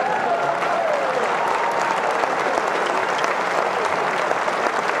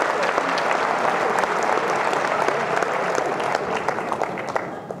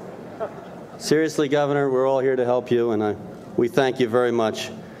 Seriously, Governor, we're all here to help you, and we thank you very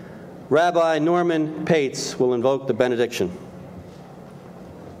much. Rabbi Norman Pates will invoke the benediction.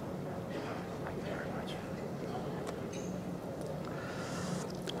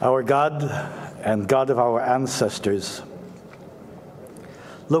 Our God and God of our ancestors,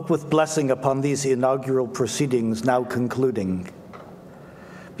 look with blessing upon these inaugural proceedings now concluding.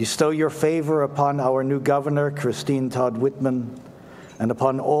 Bestow your favor upon our new governor, Christine Todd Whitman, and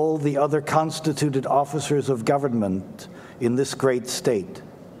upon all the other constituted officers of government in this great state.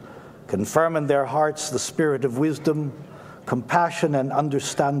 Confirm in their hearts the spirit of wisdom, compassion, and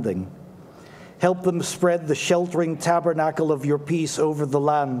understanding. Help them spread the sheltering tabernacle of your peace over the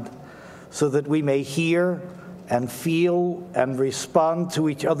land, so that we may hear and feel and respond to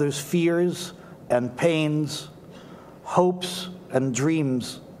each other's fears and pains, hopes and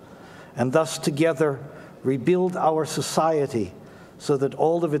dreams, and thus together rebuild our society so that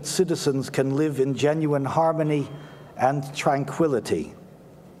all of its citizens can live in genuine harmony and tranquility.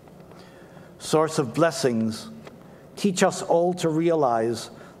 Source of blessings, teach us all to realize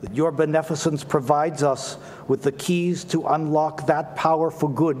that your beneficence provides us with the keys to unlock that power for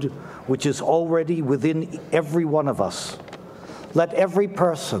good which is already within every one of us. Let every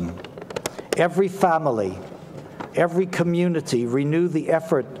person, every family, every community renew the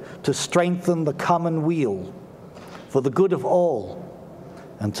effort to strengthen the common weal for the good of all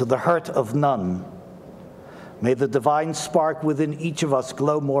and to the hurt of none. May the divine spark within each of us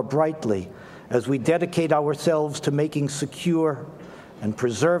glow more brightly as we dedicate ourselves to making secure and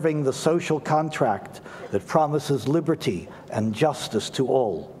preserving the social contract that promises liberty and justice to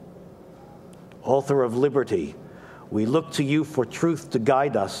all. Author of liberty, we look to you for truth to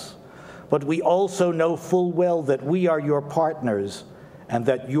guide us, but we also know full well that we are your partners and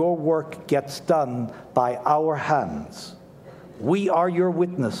that your work gets done by our hands. We are your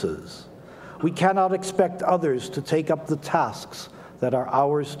witnesses. We cannot expect others to take up the tasks that are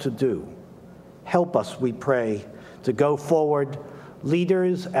ours to do. Help us, we pray, to go forward,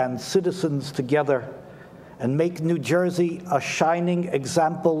 leaders and citizens together, and make New Jersey a shining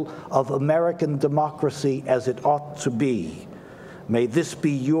example of American democracy as it ought to be. May this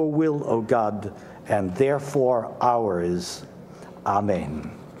be your will, O God, and therefore ours.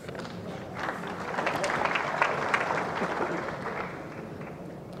 Amen.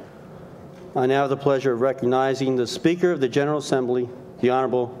 I now have the pleasure of recognizing the Speaker of the General Assembly, the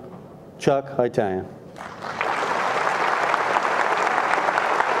Honorable Chuck Italian.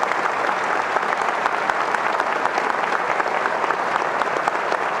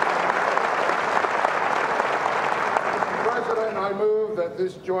 President, I move that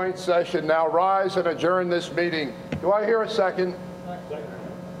this joint session now rise and adjourn this meeting. Do I hear a second?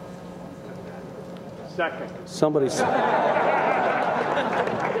 Second. Somebody's...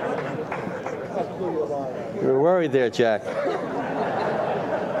 You're worried there, Jack.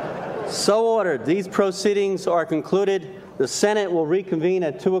 So ordered. These proceedings are concluded. The Senate will reconvene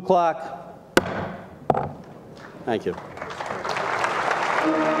at 2 o'clock. Thank you.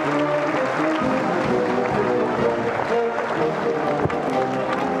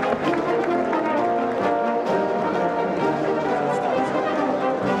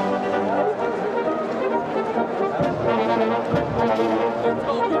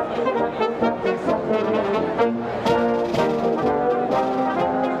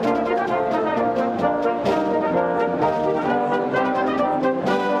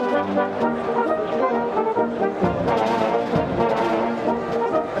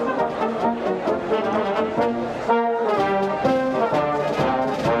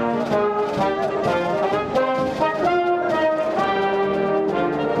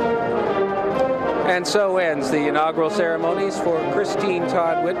 And so ends the inaugural ceremonies for Christine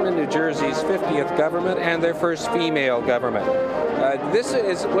Todd Whitman, New Jersey's 50th government and their first female government. This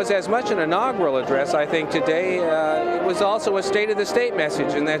was as much an inaugural address, I think, today. It was also a State of the State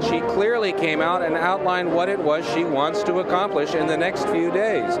message in that she clearly came out and outlined what it was she wants to accomplish in the next few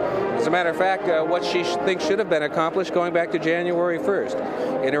days. As a matter of fact, what she thinks should have been accomplished going back to January 1st.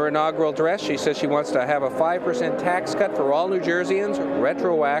 In her inaugural address, she says she wants to have a 5% tax cut for all New Jerseyans,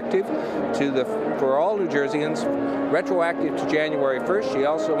 retroactive to January 1st. She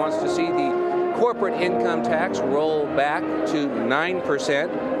also wants to see the corporate income tax roll back to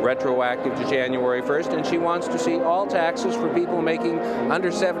 9%, retroactive to January 1st, and she wants to see all taxes for people making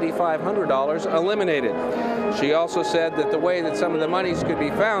under $7,500 eliminated. She also said that the way that some of the monies could be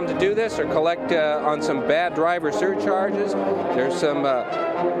found to do this are collect on some bad driver surcharges. There's some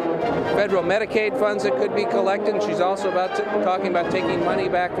federal Medicaid funds that could be collected, and she's also talking about taking money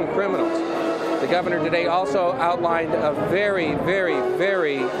back from criminals. The governor today also outlined a very, very,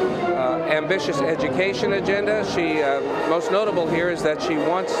 very ambitious education agenda. She, most notable here is that she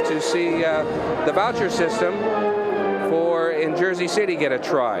wants to see the voucher system in Jersey City get a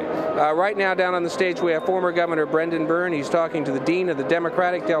try. Right now down on the stage we have former Governor Brendan Byrne. He's talking to the Dean of the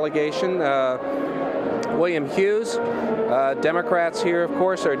Democratic delegation, William Hughes. Democrats here, of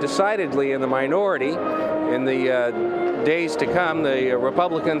course, are decidedly in the minority in the days to come. The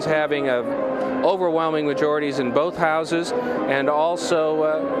Republicans having overwhelming majorities in both houses, and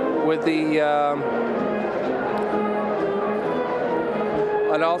also with the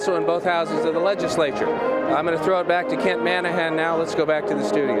and also in both houses of the legislature. I'm going to throw it back to Kent Manahan now. Let's go back to the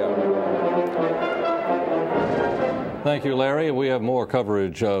studio. Thank you, Larry. We have more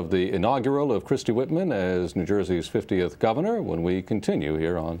coverage of the inaugural of Christy Whitman as New Jersey's 50th governor when we continue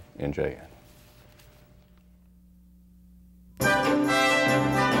here on NJN.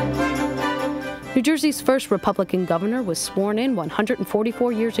 New Jersey's first Republican governor was sworn in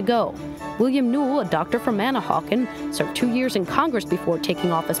 144 years ago. William Newell, a doctor from Manahawkin, served 2 years in Congress before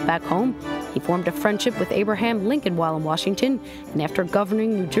taking office back home. He formed a friendship with Abraham Lincoln while in Washington, and after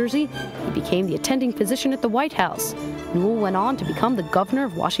governing New Jersey, he became the attending physician at the White House. Newell went on to become the governor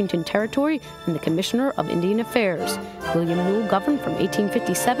of Washington Territory and the commissioner of Indian Affairs. William Newell governed from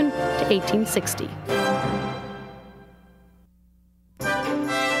 1857 to 1860.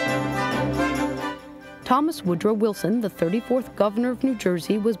 Thomas Woodrow Wilson, the 34th governor of New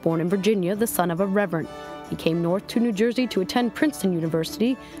Jersey, was born in Virginia, the son of a reverend. He came north to New Jersey to attend Princeton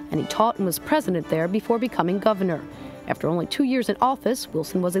University, and he taught and was president there before becoming governor. After only 2 years in office,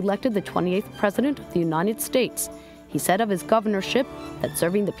 Wilson was elected the 28th president of the United States. He said of his governorship that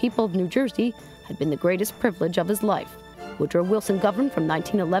serving the people of New Jersey had been the greatest privilege of his life. Woodrow Wilson governed from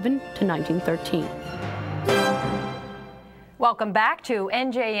 1911 to 1913. Welcome back to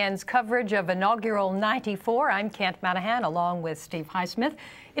NJN's coverage of Inaugural 94. I'm Kent Manahan along with Steve Highsmith.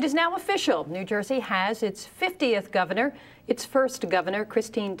 It is now official. New Jersey has its 50th governor. Its first governor,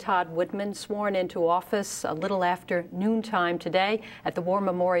 Christine Todd Whitman, sworn into office a little after noontime today at the War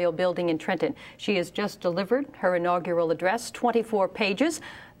Memorial Building in Trenton. She has just delivered her inaugural address, 24 pages.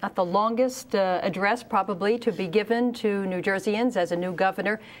 Not the longest address probably to be given to New Jerseyans as a new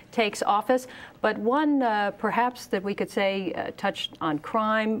governor takes office, but one perhaps that we could say touched on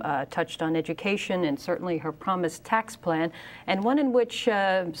crime, touched on education, and certainly her promised tax plan, and one in which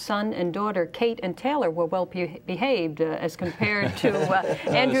son and daughter Kate and Taylor were well behaved as compared to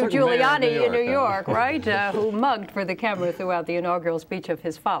Andrew Giuliani in New York, right, who mugged for the camera throughout the inaugural speech of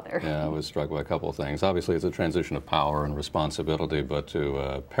his father. Yeah, I was struck by a couple of things. Obviously, it's a transition of power and responsibility, but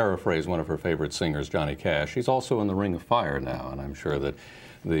to paraphrase one of her favorite singers, Johnny Cash, she's also in the ring of fire now, and I'm sure that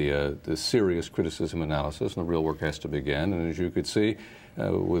the serious criticism analysis and the real work has to begin. And as you could see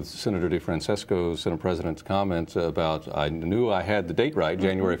with Senator DeFrancesco's Senate President's comment about, I knew I had the date right,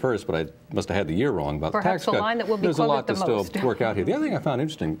 January 1st, but I must have had the year wrong about perhaps the tax cut. Line that will be There's a lot to still most. work out here. The other thing I found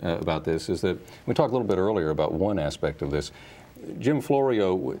interesting about this is that we talked a little bit earlier about one aspect of this. Jim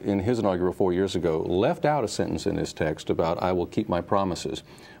Florio, in his inaugural 4 years ago, left out a sentence in his text about, I will keep my promises.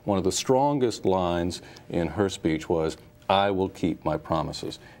 One of the strongest lines in her speech was, I will keep my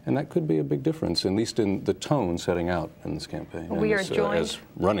promises. And that could be a big difference, at least in the tone setting out in this campaign. We are joined, as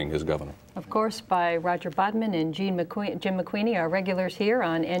running as governor. Of course, by Roger Bodman and Jim McQueenie, our regulars here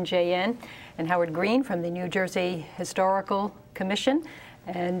on NJN, and Howard Green from the New Jersey Historical Commission.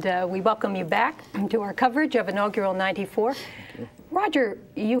 And we welcome you back to our coverage of Inaugural 94. Roger,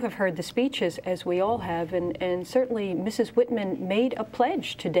 you have heard the speeches, as we all have, and certainly Mrs. Whitman made a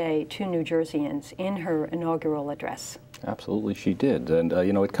pledge today to New Jerseyans in her inaugural address. Absolutely, she did. And,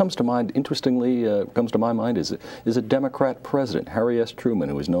 you know, it comes to mind, interestingly, comes to my mind is a Democrat president, Harry S. Truman,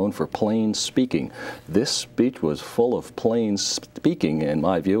 who was known for plain speaking. This speech was full of plain speaking, in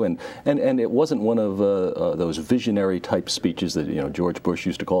my view, and it wasn't one of those visionary type speeches that, you know, George Bush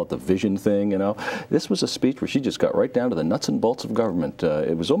used to call it the vision thing, you know. This was a speech where she just got right down to the nuts and bolts of government.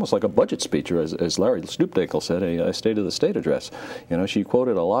 It was almost like a budget speech, or as Larry Stoopdale said, a State of the State address. You know, she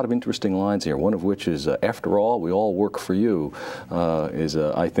quoted a lot of interesting lines here, one of which is, after all, we all work for you, is,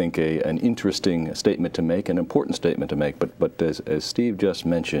 I think, an interesting statement to make, an important statement to make. But as Steve just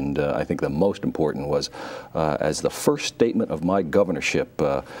mentioned, I think the most important was, as the first statement of my governorship,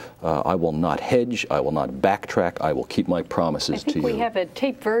 I will not hedge, I will not backtrack, I will keep my promises to you. I think we have a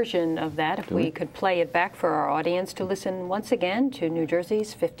tape version of that, if we could play it back for our audience to listen once again to New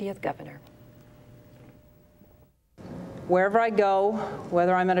Jersey's 50th governor. Wherever I go,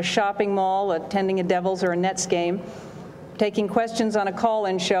 whether I'm at a shopping mall, attending a Devils or a Nets game, taking questions on a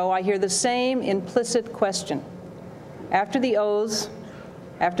call-in show, I hear the same implicit question. After the oaths,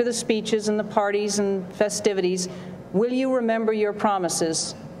 after the speeches and the parties and festivities, will you remember your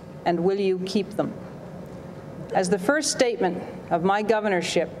promises and will you keep them? As the first statement of my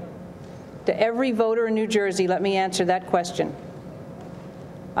governorship, to every voter in New Jersey, let me answer that question.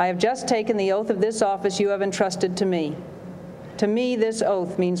 I have just taken the oath of this office you have entrusted to me. To me, this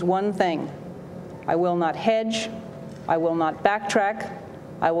oath means one thing. I will not hedge, I will not backtrack,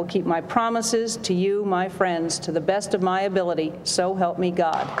 I will keep my promises to you, my friends, to the best of my ability, so help me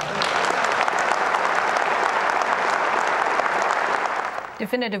God.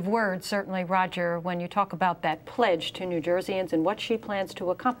 Definitive words, certainly, Roger, when you talk about that pledge to New Jerseyans and what she plans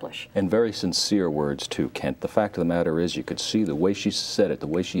to accomplish. And very sincere words, too, Kent. The fact of the matter is, you could see the way she said it, the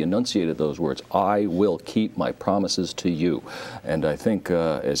way she enunciated those words, I will keep my promises to you. And I think,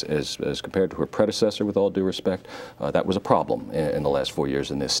 as compared to her predecessor, with all due respect, that was a problem in the last 4 years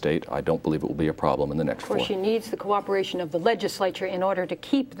in this state. I don't believe it will be a problem in the next 4. Of course, she needs the cooperation of the legislature in order to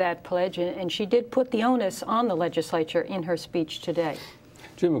keep that pledge, and she did put the onus on the legislature in her speech today.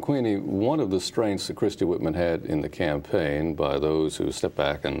 Jim McQueenie, one of the strengths that Christy Whitman had in the campaign, by those who step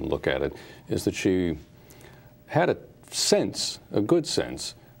back and look at it, is that she had a sense, a good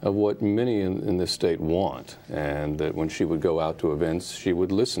sense, of what many in this state want, and that when she would go out to events, she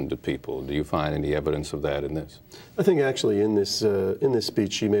would listen to people. Do you find any evidence of that in this? I think actually in this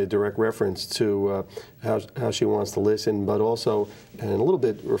speech she made a direct reference to how she wants to listen, but also, and a little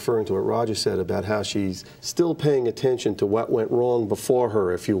bit referring to what Roger said about how she's still paying attention to what went wrong before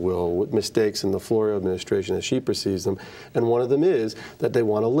her, if you will, with mistakes in the Florio administration as she perceives them. And one of them is that they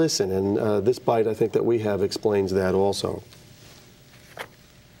want to listen, and this bite I think that we have explains that also.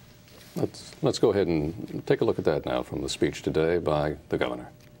 Let's go ahead and take a look at that now from the speech today by the governor.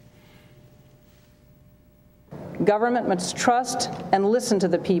 Government must trust and listen to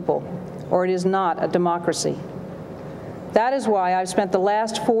the people, or it is not a democracy. That is why I've spent the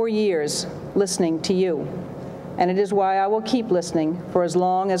last 4 years listening to you, and it is why I will keep listening for as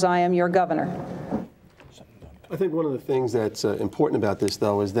long as I am your governor. I think one of the things that's important about this,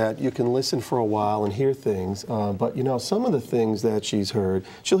 though, is that you can listen for a while and hear things, but, you know, some of the things that she's heard,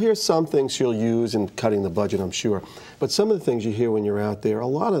 she'll hear some things she'll use in cutting the budget, I'm sure, but some of the things you hear when you're out there, a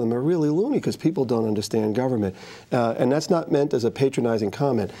lot of them are really loony because people don't understand government, and that's not meant as a patronizing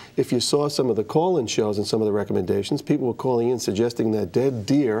comment. If you saw some of the call-in shows and some of the recommendations, people were calling in suggesting that dead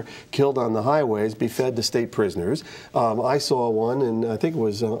deer killed on the highways be fed to state prisoners. I saw one, and I think it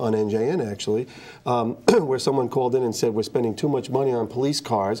was on NJN, actually, where someone called in and said we're spending too much money on police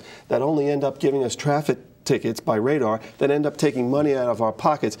cars that only end up giving us traffic tickets by radar that end up taking money out of our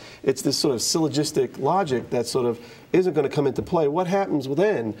pockets. It's this sort of syllogistic logic that sort of isn't going to come into play. What happens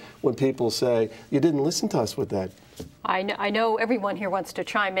then when people say, you didn't listen to us with that? I know everyone here wants to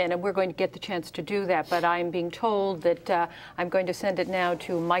chime in, and we're going to get the chance to do that, but I'm being told that I'm going to send it now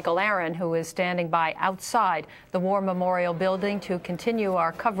to Michael Aaron, who is standing by outside the War Memorial Building to continue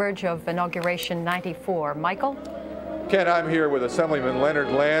our coverage of Inauguration 94. Michael? Ken, I'm here with Assemblyman Leonard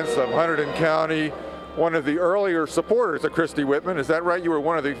Lance of Hunterdon County, one of the earlier supporters of Christy Whitman. Is that right? You were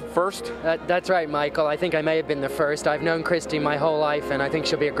one of the first? That's right, Michael. I think I may have been the first. I've known Christy my whole life, and I think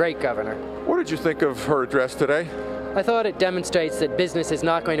she'll be a great governor. What did you think of her address today? I thought it demonstrates that business is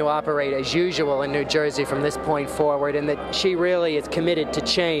not going to operate as usual in New Jersey from this point forward, and that she really is committed to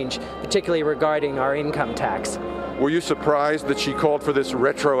change, particularly regarding our income tax. Were you surprised that she called for this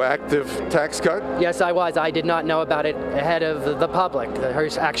retroactive tax cut? Yes, I was. I did not know about it ahead of the public, her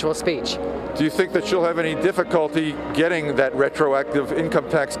actual speech. Do you think that she'll have any difficulty getting that retroactive income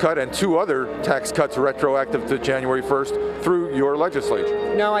tax cut and 2 other tax cuts retroactive to January 1st through your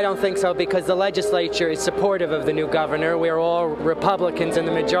legislature? No, I don't think so, because the legislature is supportive of the new governor. We're all Republicans in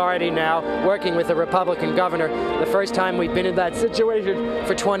the majority now, working with a Republican governor. The first time we've been in that situation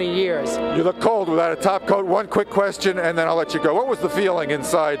for 20 years. You look cold without a top coat. One quick question, and then I'll let you go. What was the feeling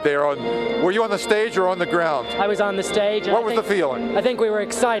inside there? Were you on the stage or on the ground? I was on the stage. What was the feeling? I think we were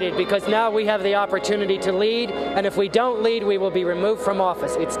excited because now we have the opportunity to lead, and if we don't lead, we will be removed from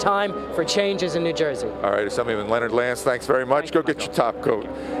office. It's time for changes in New Jersey. All right, Assemblyman Leonard Lance, thanks very much. Go get your top coat.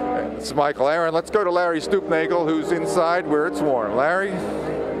 It's Michael Aaron. Let's go to Larry Stoopnagle, who's inside where it's warm. Larry?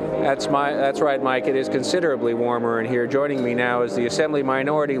 That's right, Mike. It is considerably warmer in here. Joining me now is the Assembly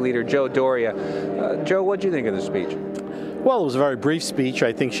Minority Leader, Joe Doria. Joe, what did you think of the speech? Well, it was a very brief speech.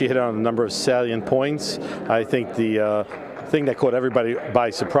 I think she hit on a number of salient points. I think the thing that caught everybody by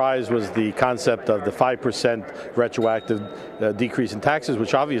surprise was the concept of the 5% retroactive decrease in taxes,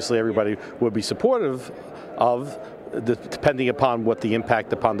 which obviously everybody would be supportive of, depending upon what the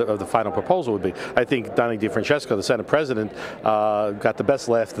impact of the final proposal would be. I think Donnie DeFrancesco, the Senate President, got the best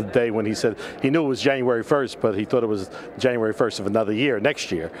laugh of the day when he said he knew it was January 1st, but he thought it was January 1st of another year,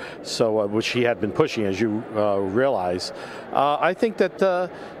 next year, so which he had been pushing, as you realize. I think that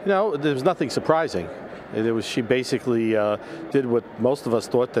there's nothing surprising. She basically did what most of us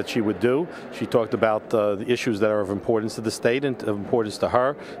thought that she would do. She talked about the issues that are of importance to the state and of importance to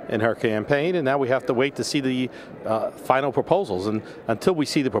her in her campaign, and now we have to wait to see the final proposals. And until we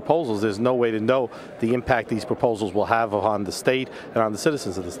see the proposals, there's no way to know the impact these proposals will have on the state and on the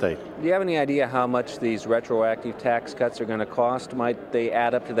citizens of the state. Do you have any idea how much these retroactive tax cuts are going to cost? Might they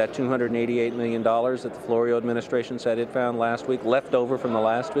add up to that $288 million that the Florio administration said it found last week, left over from the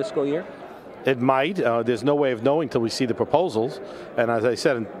last fiscal year? It might. There's no way of knowing until we see the proposals. And as I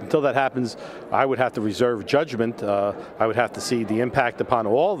said, until that happens, I would have to reserve judgment. I would have to see the impact upon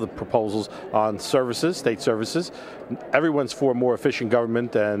all the proposals on services, state services. Everyone's for more efficient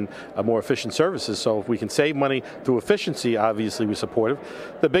government and more efficient services. So if we can save money through efficiency, obviously we're supportive.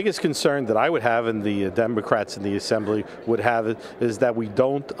 The biggest concern that I would have and the Democrats in the Assembly would have is that we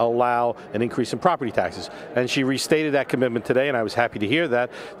don't allow an increase in property taxes. And she restated that commitment today, and I was happy to hear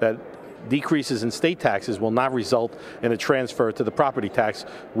that decreases in state taxes will not result in a transfer to the property tax,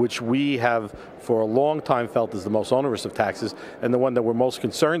 which we have for a long time felt is the most onerous of taxes and the one that we're most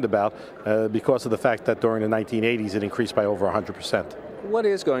concerned about because of the fact that during the 1980s it increased by over 100%. What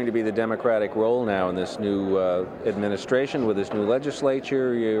is going to be the Democratic role now in this new administration with this new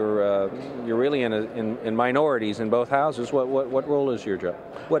legislature? You're really in minorities in both houses. What role is your job?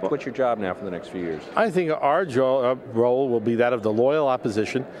 What's your job now for the next few years? I think our role will be that of the loyal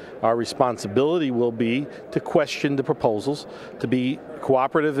opposition. Our responsibility will be to question the proposals, to be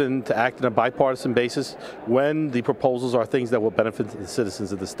cooperative and to act on a bipartisan basis when the proposals are things that will benefit the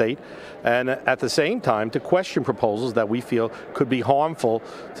citizens of the state, and at the same time to question proposals that we feel could be harmful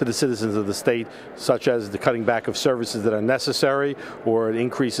to the citizens of the state, such as the cutting back of services that are necessary or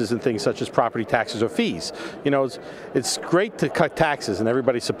increases in things such as property taxes or fees. You know, it's great to cut taxes and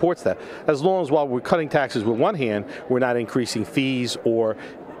everybody supports that, as long as while we're cutting taxes with one hand, we're not increasing fees or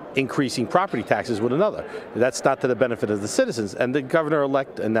increasing property taxes with another. That's not to the benefit of the citizens. And the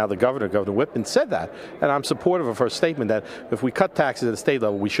governor-elect, and now the Governor Whitman, said that. And I'm supportive of her statement that if we cut taxes at the state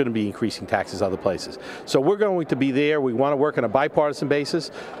level, we shouldn't be increasing taxes other places. So we're going to be there. We want to work on a bipartisan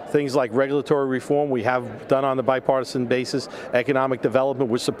basis. Things like regulatory reform we have done on the bipartisan basis. Economic development,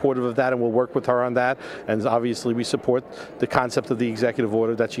 we're supportive of that, and we'll work with her on that. And obviously we support the concept of the executive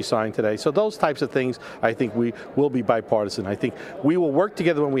order that she signed today. So those types of things, I think we will be bipartisan. I think we will work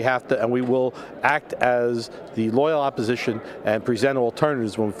together when we have to, and we will act as the loyal opposition and present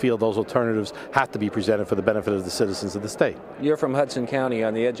alternatives when we feel those alternatives have to be presented for the benefit of the citizens of the state. You're from Hudson County.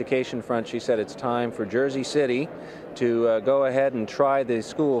 On the education front, she said it's time for Jersey City to go ahead and try the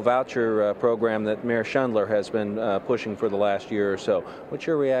school voucher program that Mayor Schundler has been pushing for the last year or so. What's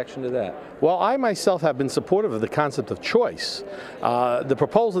your reaction to that? Well, I myself have been supportive of the concept of choice. The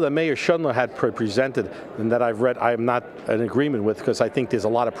proposal that Mayor Schundler had presented and that I've read, I am not in agreement with, because I think there's a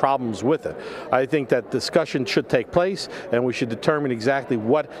lot of problems with it. I think that discussion should take place, and we should determine exactly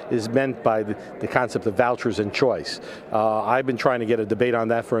what is meant by the concept of vouchers and choice. I've been trying to get a debate on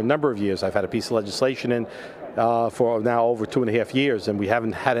that for a number of years. I've had a piece of legislation in for now over 2.5 years, and we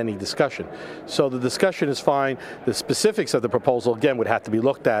haven't had any discussion. So the discussion is fine. The specifics of the proposal, again, would have to be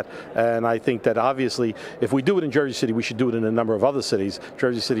looked at, and I think that obviously if we do it in Jersey City, we should do it in a number of other cities.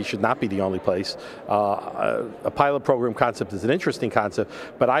 Jersey City should not be the only place. A pilot program concept is an interesting concept,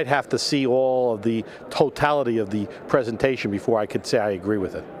 but I'd have to see all of the totality of the presentation before I could say I agree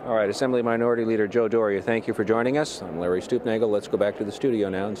with it. All right, Assembly Minority Leader Joe Doria, thank you for joining us. I'm Larry Stupnagel. Let's go back to the studio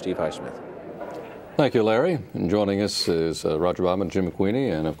now, and Steve Highsmith. Thank you, Larry. And joining us is Roger Bauman, Jim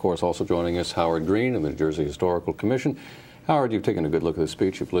McQueenie, and of course also joining us Howard Green of the New Jersey Historical Commission. Howard, you've taken a good look at the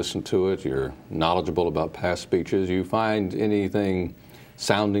speech. You've listened to it. You're knowledgeable about past speeches. You find anything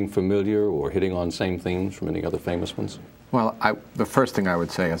sounding familiar or hitting on same themes from any other famous ones? Well, the first thing I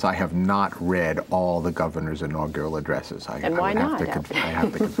would say is I have not read all the governor's inaugural addresses. And why not?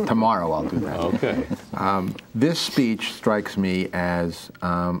 Tomorrow I'll do that. Okay. This speech strikes me as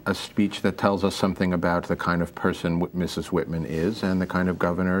a speech that tells us something about the kind of person Mrs. Whitman is and the kind of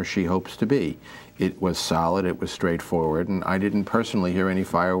governor she hopes to be. It was solid, it was straightforward, and I didn't personally hear any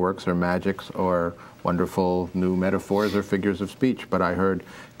fireworks or magics or wonderful new metaphors or figures of speech, but I heard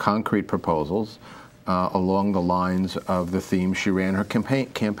concrete proposals along the lines of the theme she ran her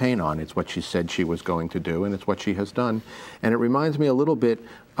campaign on. It's what she said she was going to do, and it's what she has done. And it reminds me a little bit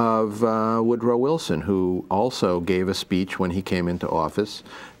of Woodrow Wilson, who also gave a speech when he came into office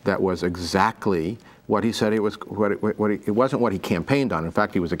that was exactly what he said it was. It wasn't what he campaigned on. In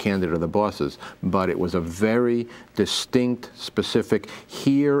fact, he was a candidate of the bosses, but it was a very distinct, specific,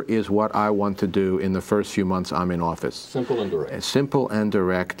 here is what I want to do in the first few months I'm in office. Simple and direct. Simple and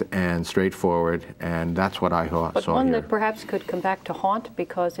direct and straightforward, and that's what I saw But one here. that perhaps could come back to haunt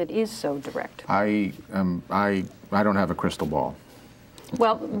because it is so direct. I don't have a crystal ball.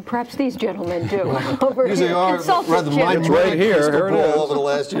 Well, perhaps these gentlemen do. Over Usually here. are Consult rather with Jim. mind right here. Here it is. over the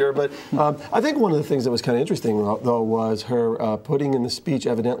last year. But I think one of the things that was kind of interesting, though, was her putting in the speech,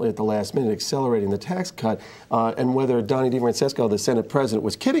 evidently at the last minute, accelerating the tax cut, and whether Donnie DeFrancesco, the Senate president,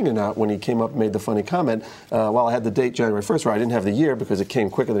 was kidding or not when he came up and made the funny comment. While I had the date January 1st, where I didn't have the year because it came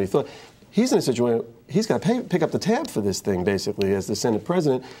quicker than he thought. He's in a situation he's got to pick up the tab for this thing, basically, as the Senate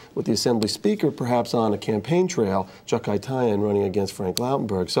president, with the Assembly Speaker perhaps on a campaign trail, Chuck Itayan running against Frank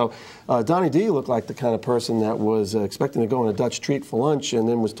Lautenberg. So Donnie D looked like the kind of person that was expecting to go on a Dutch treat for lunch and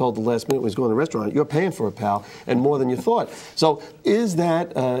then was told the last minute he was going to a restaurant, you're paying for it, pal, and more than you thought. So is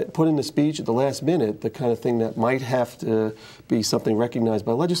that, put in the speech at the last minute, the kind of thing that might have to be something recognized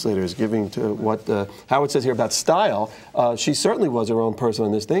by legislators, giving to what Howard says here about style? She certainly was her own person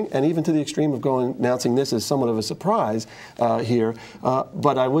on this thing, and even to the extreme of announcing this as somewhat of a surprise here.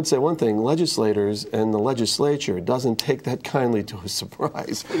 But I would say one thing, legislators and the legislature doesn't take that kindly to a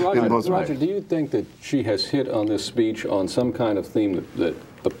surprise. Roger, do you think that she has hit on this speech on some kind of theme that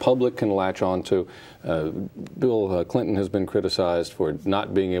the public can latch on to? Bill Clinton has been criticized for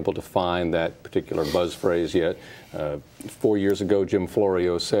not being able to find that particular buzz phrase yet. 4 years ago, Jim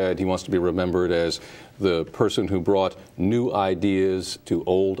Florio said he wants to be remembered as the person who brought new ideas to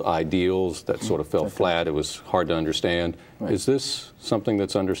old ideals that sort of fell flat. It was hard to understand. Right. Is this something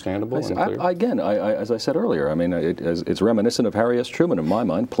that's understandable and clear? Again, as I said earlier, I mean, it's reminiscent of Harry S. Truman in my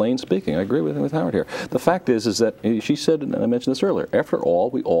mind, plain speaking. I agree with Howard here. The fact is that she said, and I mentioned this earlier, after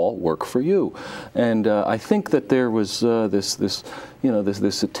all, we all work for you. And I think that there was this you know,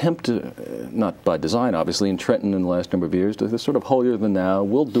 this attempt to, not by design, obviously, in Trenton in the last number of years, to this sort of holier than thou,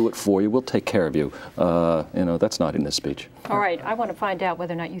 we'll do it for you, we'll take care of you. You know, that's not in this speech. All right, I want to find out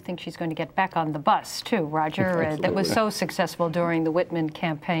whether or not you think she's going to get back on the bus, too, Roger, that was so successful during the Whitman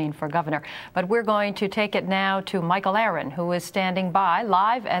campaign for governor. But we're going to take it now to Michael Aaron, who is standing by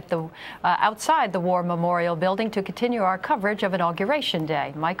live at the outside the War Memorial Building to continue our coverage of Inauguration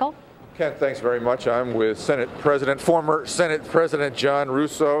Day. Michael? Ken, thanks very much. I'm with former Senate President John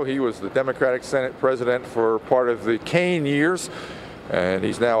Russo. He was the Democratic Senate President for part of the Kane years, and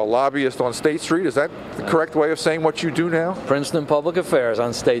he's now a lobbyist on State Street. Is that the correct way of saying what you do now? Princeton Public Affairs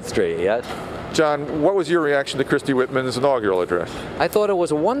on State Street, yes. John, what was your reaction to Christy Whitman's inaugural address? I thought it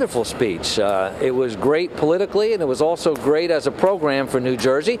was a wonderful speech. It was great politically, and it was also great as a program for New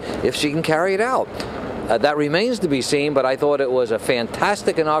Jersey, if she can carry it out. That remains to be seen, but I thought it was a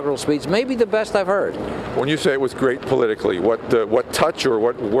fantastic inaugural speech, maybe the best I've heard. When you say it was great politically, what touch or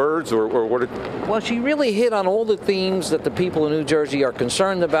what words or what? Well, she really hit on all the themes that the people in New Jersey are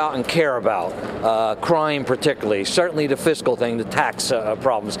concerned about and care about. Crime particularly, certainly the fiscal thing, the tax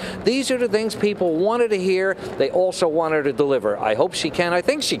problems. These are the things people wanted to hear. They also wanted to deliver. I hope she can. I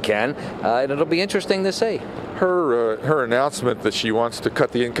think she can. And it'll be interesting to see. Her announcement that she wants to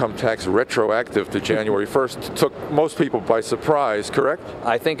cut the income tax retroactive to January 1st took most people by surprise, correct?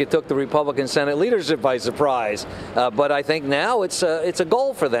 I think it took the Republican Senate leadership by surprise, but I think now it's a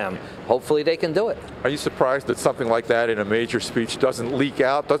goal for them. Hopefully they can do it. Are you surprised that something like that in a major speech doesn't leak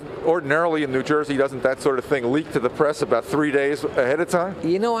out? Ordinarily in New Jersey, doesn't that sort of thing leak to the press about 3 days ahead of time?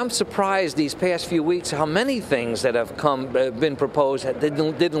 You know, I'm surprised these past few weeks how many things that have been proposed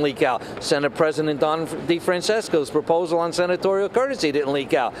didn't leak out. Senate President Don DeFrancesco's proposal on senatorial courtesy didn't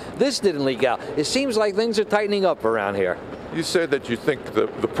leak out. This didn't leak out. It seems like things are tightening up around here. You said that you think the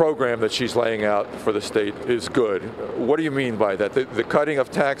program that she's laying out for the state is good. What do you mean by that? The cutting of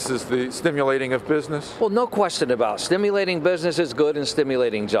taxes, the stimulating of business? Well, no question about it. Stimulating business is good and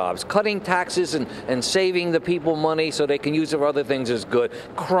stimulating jobs. Cutting taxes and saving the people money so they can use it for other things is good.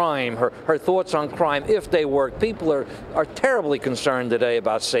 Crime, her thoughts on crime, if they work. People are terribly concerned today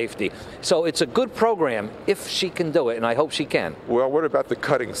about safety. So it's a good program if she can do it, and I hope she can. Well, what about the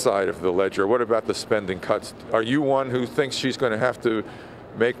cutting side of the ledger? What about the spending cuts? Are you one who thinks she's going to have to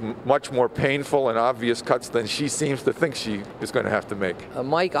make much more painful and obvious cuts than she seems to think she is going to have to make?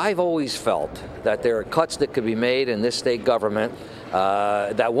 Mike, I've always felt that there are cuts that could be made in this state government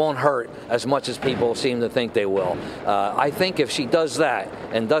that won't hurt as much as people seem to think they will. I think if she does that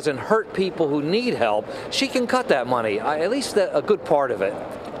and doesn't hurt people who need help, she can cut that money, at least a good part of it.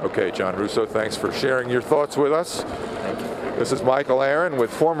 Okay, John Russo, thanks for sharing your thoughts with us. Thank you. This is Michael Aaron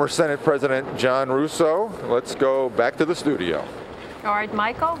with former Senate President John Russo. Let's go back to the studio. All right,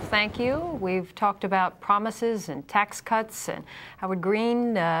 Michael, thank you. We've talked about promises and tax cuts, and Howard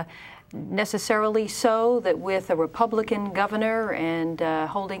Green necessarily so that with a Republican governor and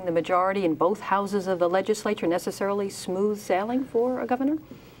holding the majority in both houses of the legislature, necessarily smooth sailing for a governor?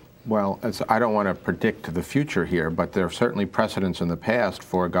 Well, I don't want to predict the future here, but there are certainly precedents in the past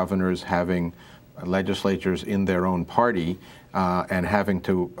for governors having legislatures in their own party and having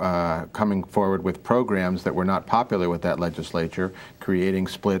to coming forward with programs that were not popular with that legislature, creating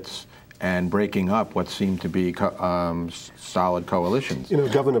splits and breaking up what seemed to be solid coalitions. You know,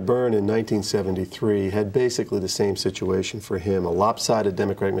 Governor Byrne in 1973 had basically the same situation for him, a lopsided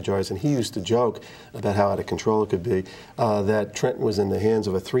Democratic majorities, and he used to joke about how out of control it could be, that Trenton was in the hands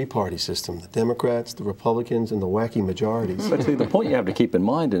of a three-party system, the Democrats, the Republicans, and the wacky majorities. But see, the point you have to keep in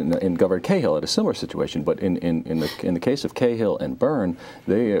mind in Governor Cahill had a similar situation, but in the case of Cahill and Byrne,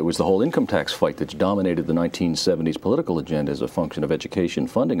 it was the whole income tax fight that dominated the 1970s political agenda as a function of education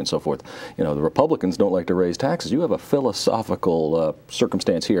funding and so forth. You know, the Republicans don't like to raise taxes. You have a philosophical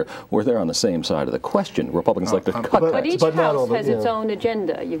circumstance here where they're on the same side of the question. Republicans like to cut taxes. But each house has its own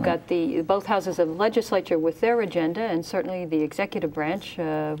agenda. You've got both houses of the legislature with their agenda, and certainly the executive branch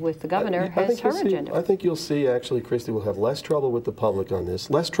with the governor has her agenda. I think you'll see, actually, Christy will have less trouble with the public on this,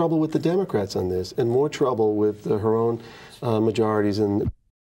 less trouble with the Democrats on this, and more trouble with her own majorities in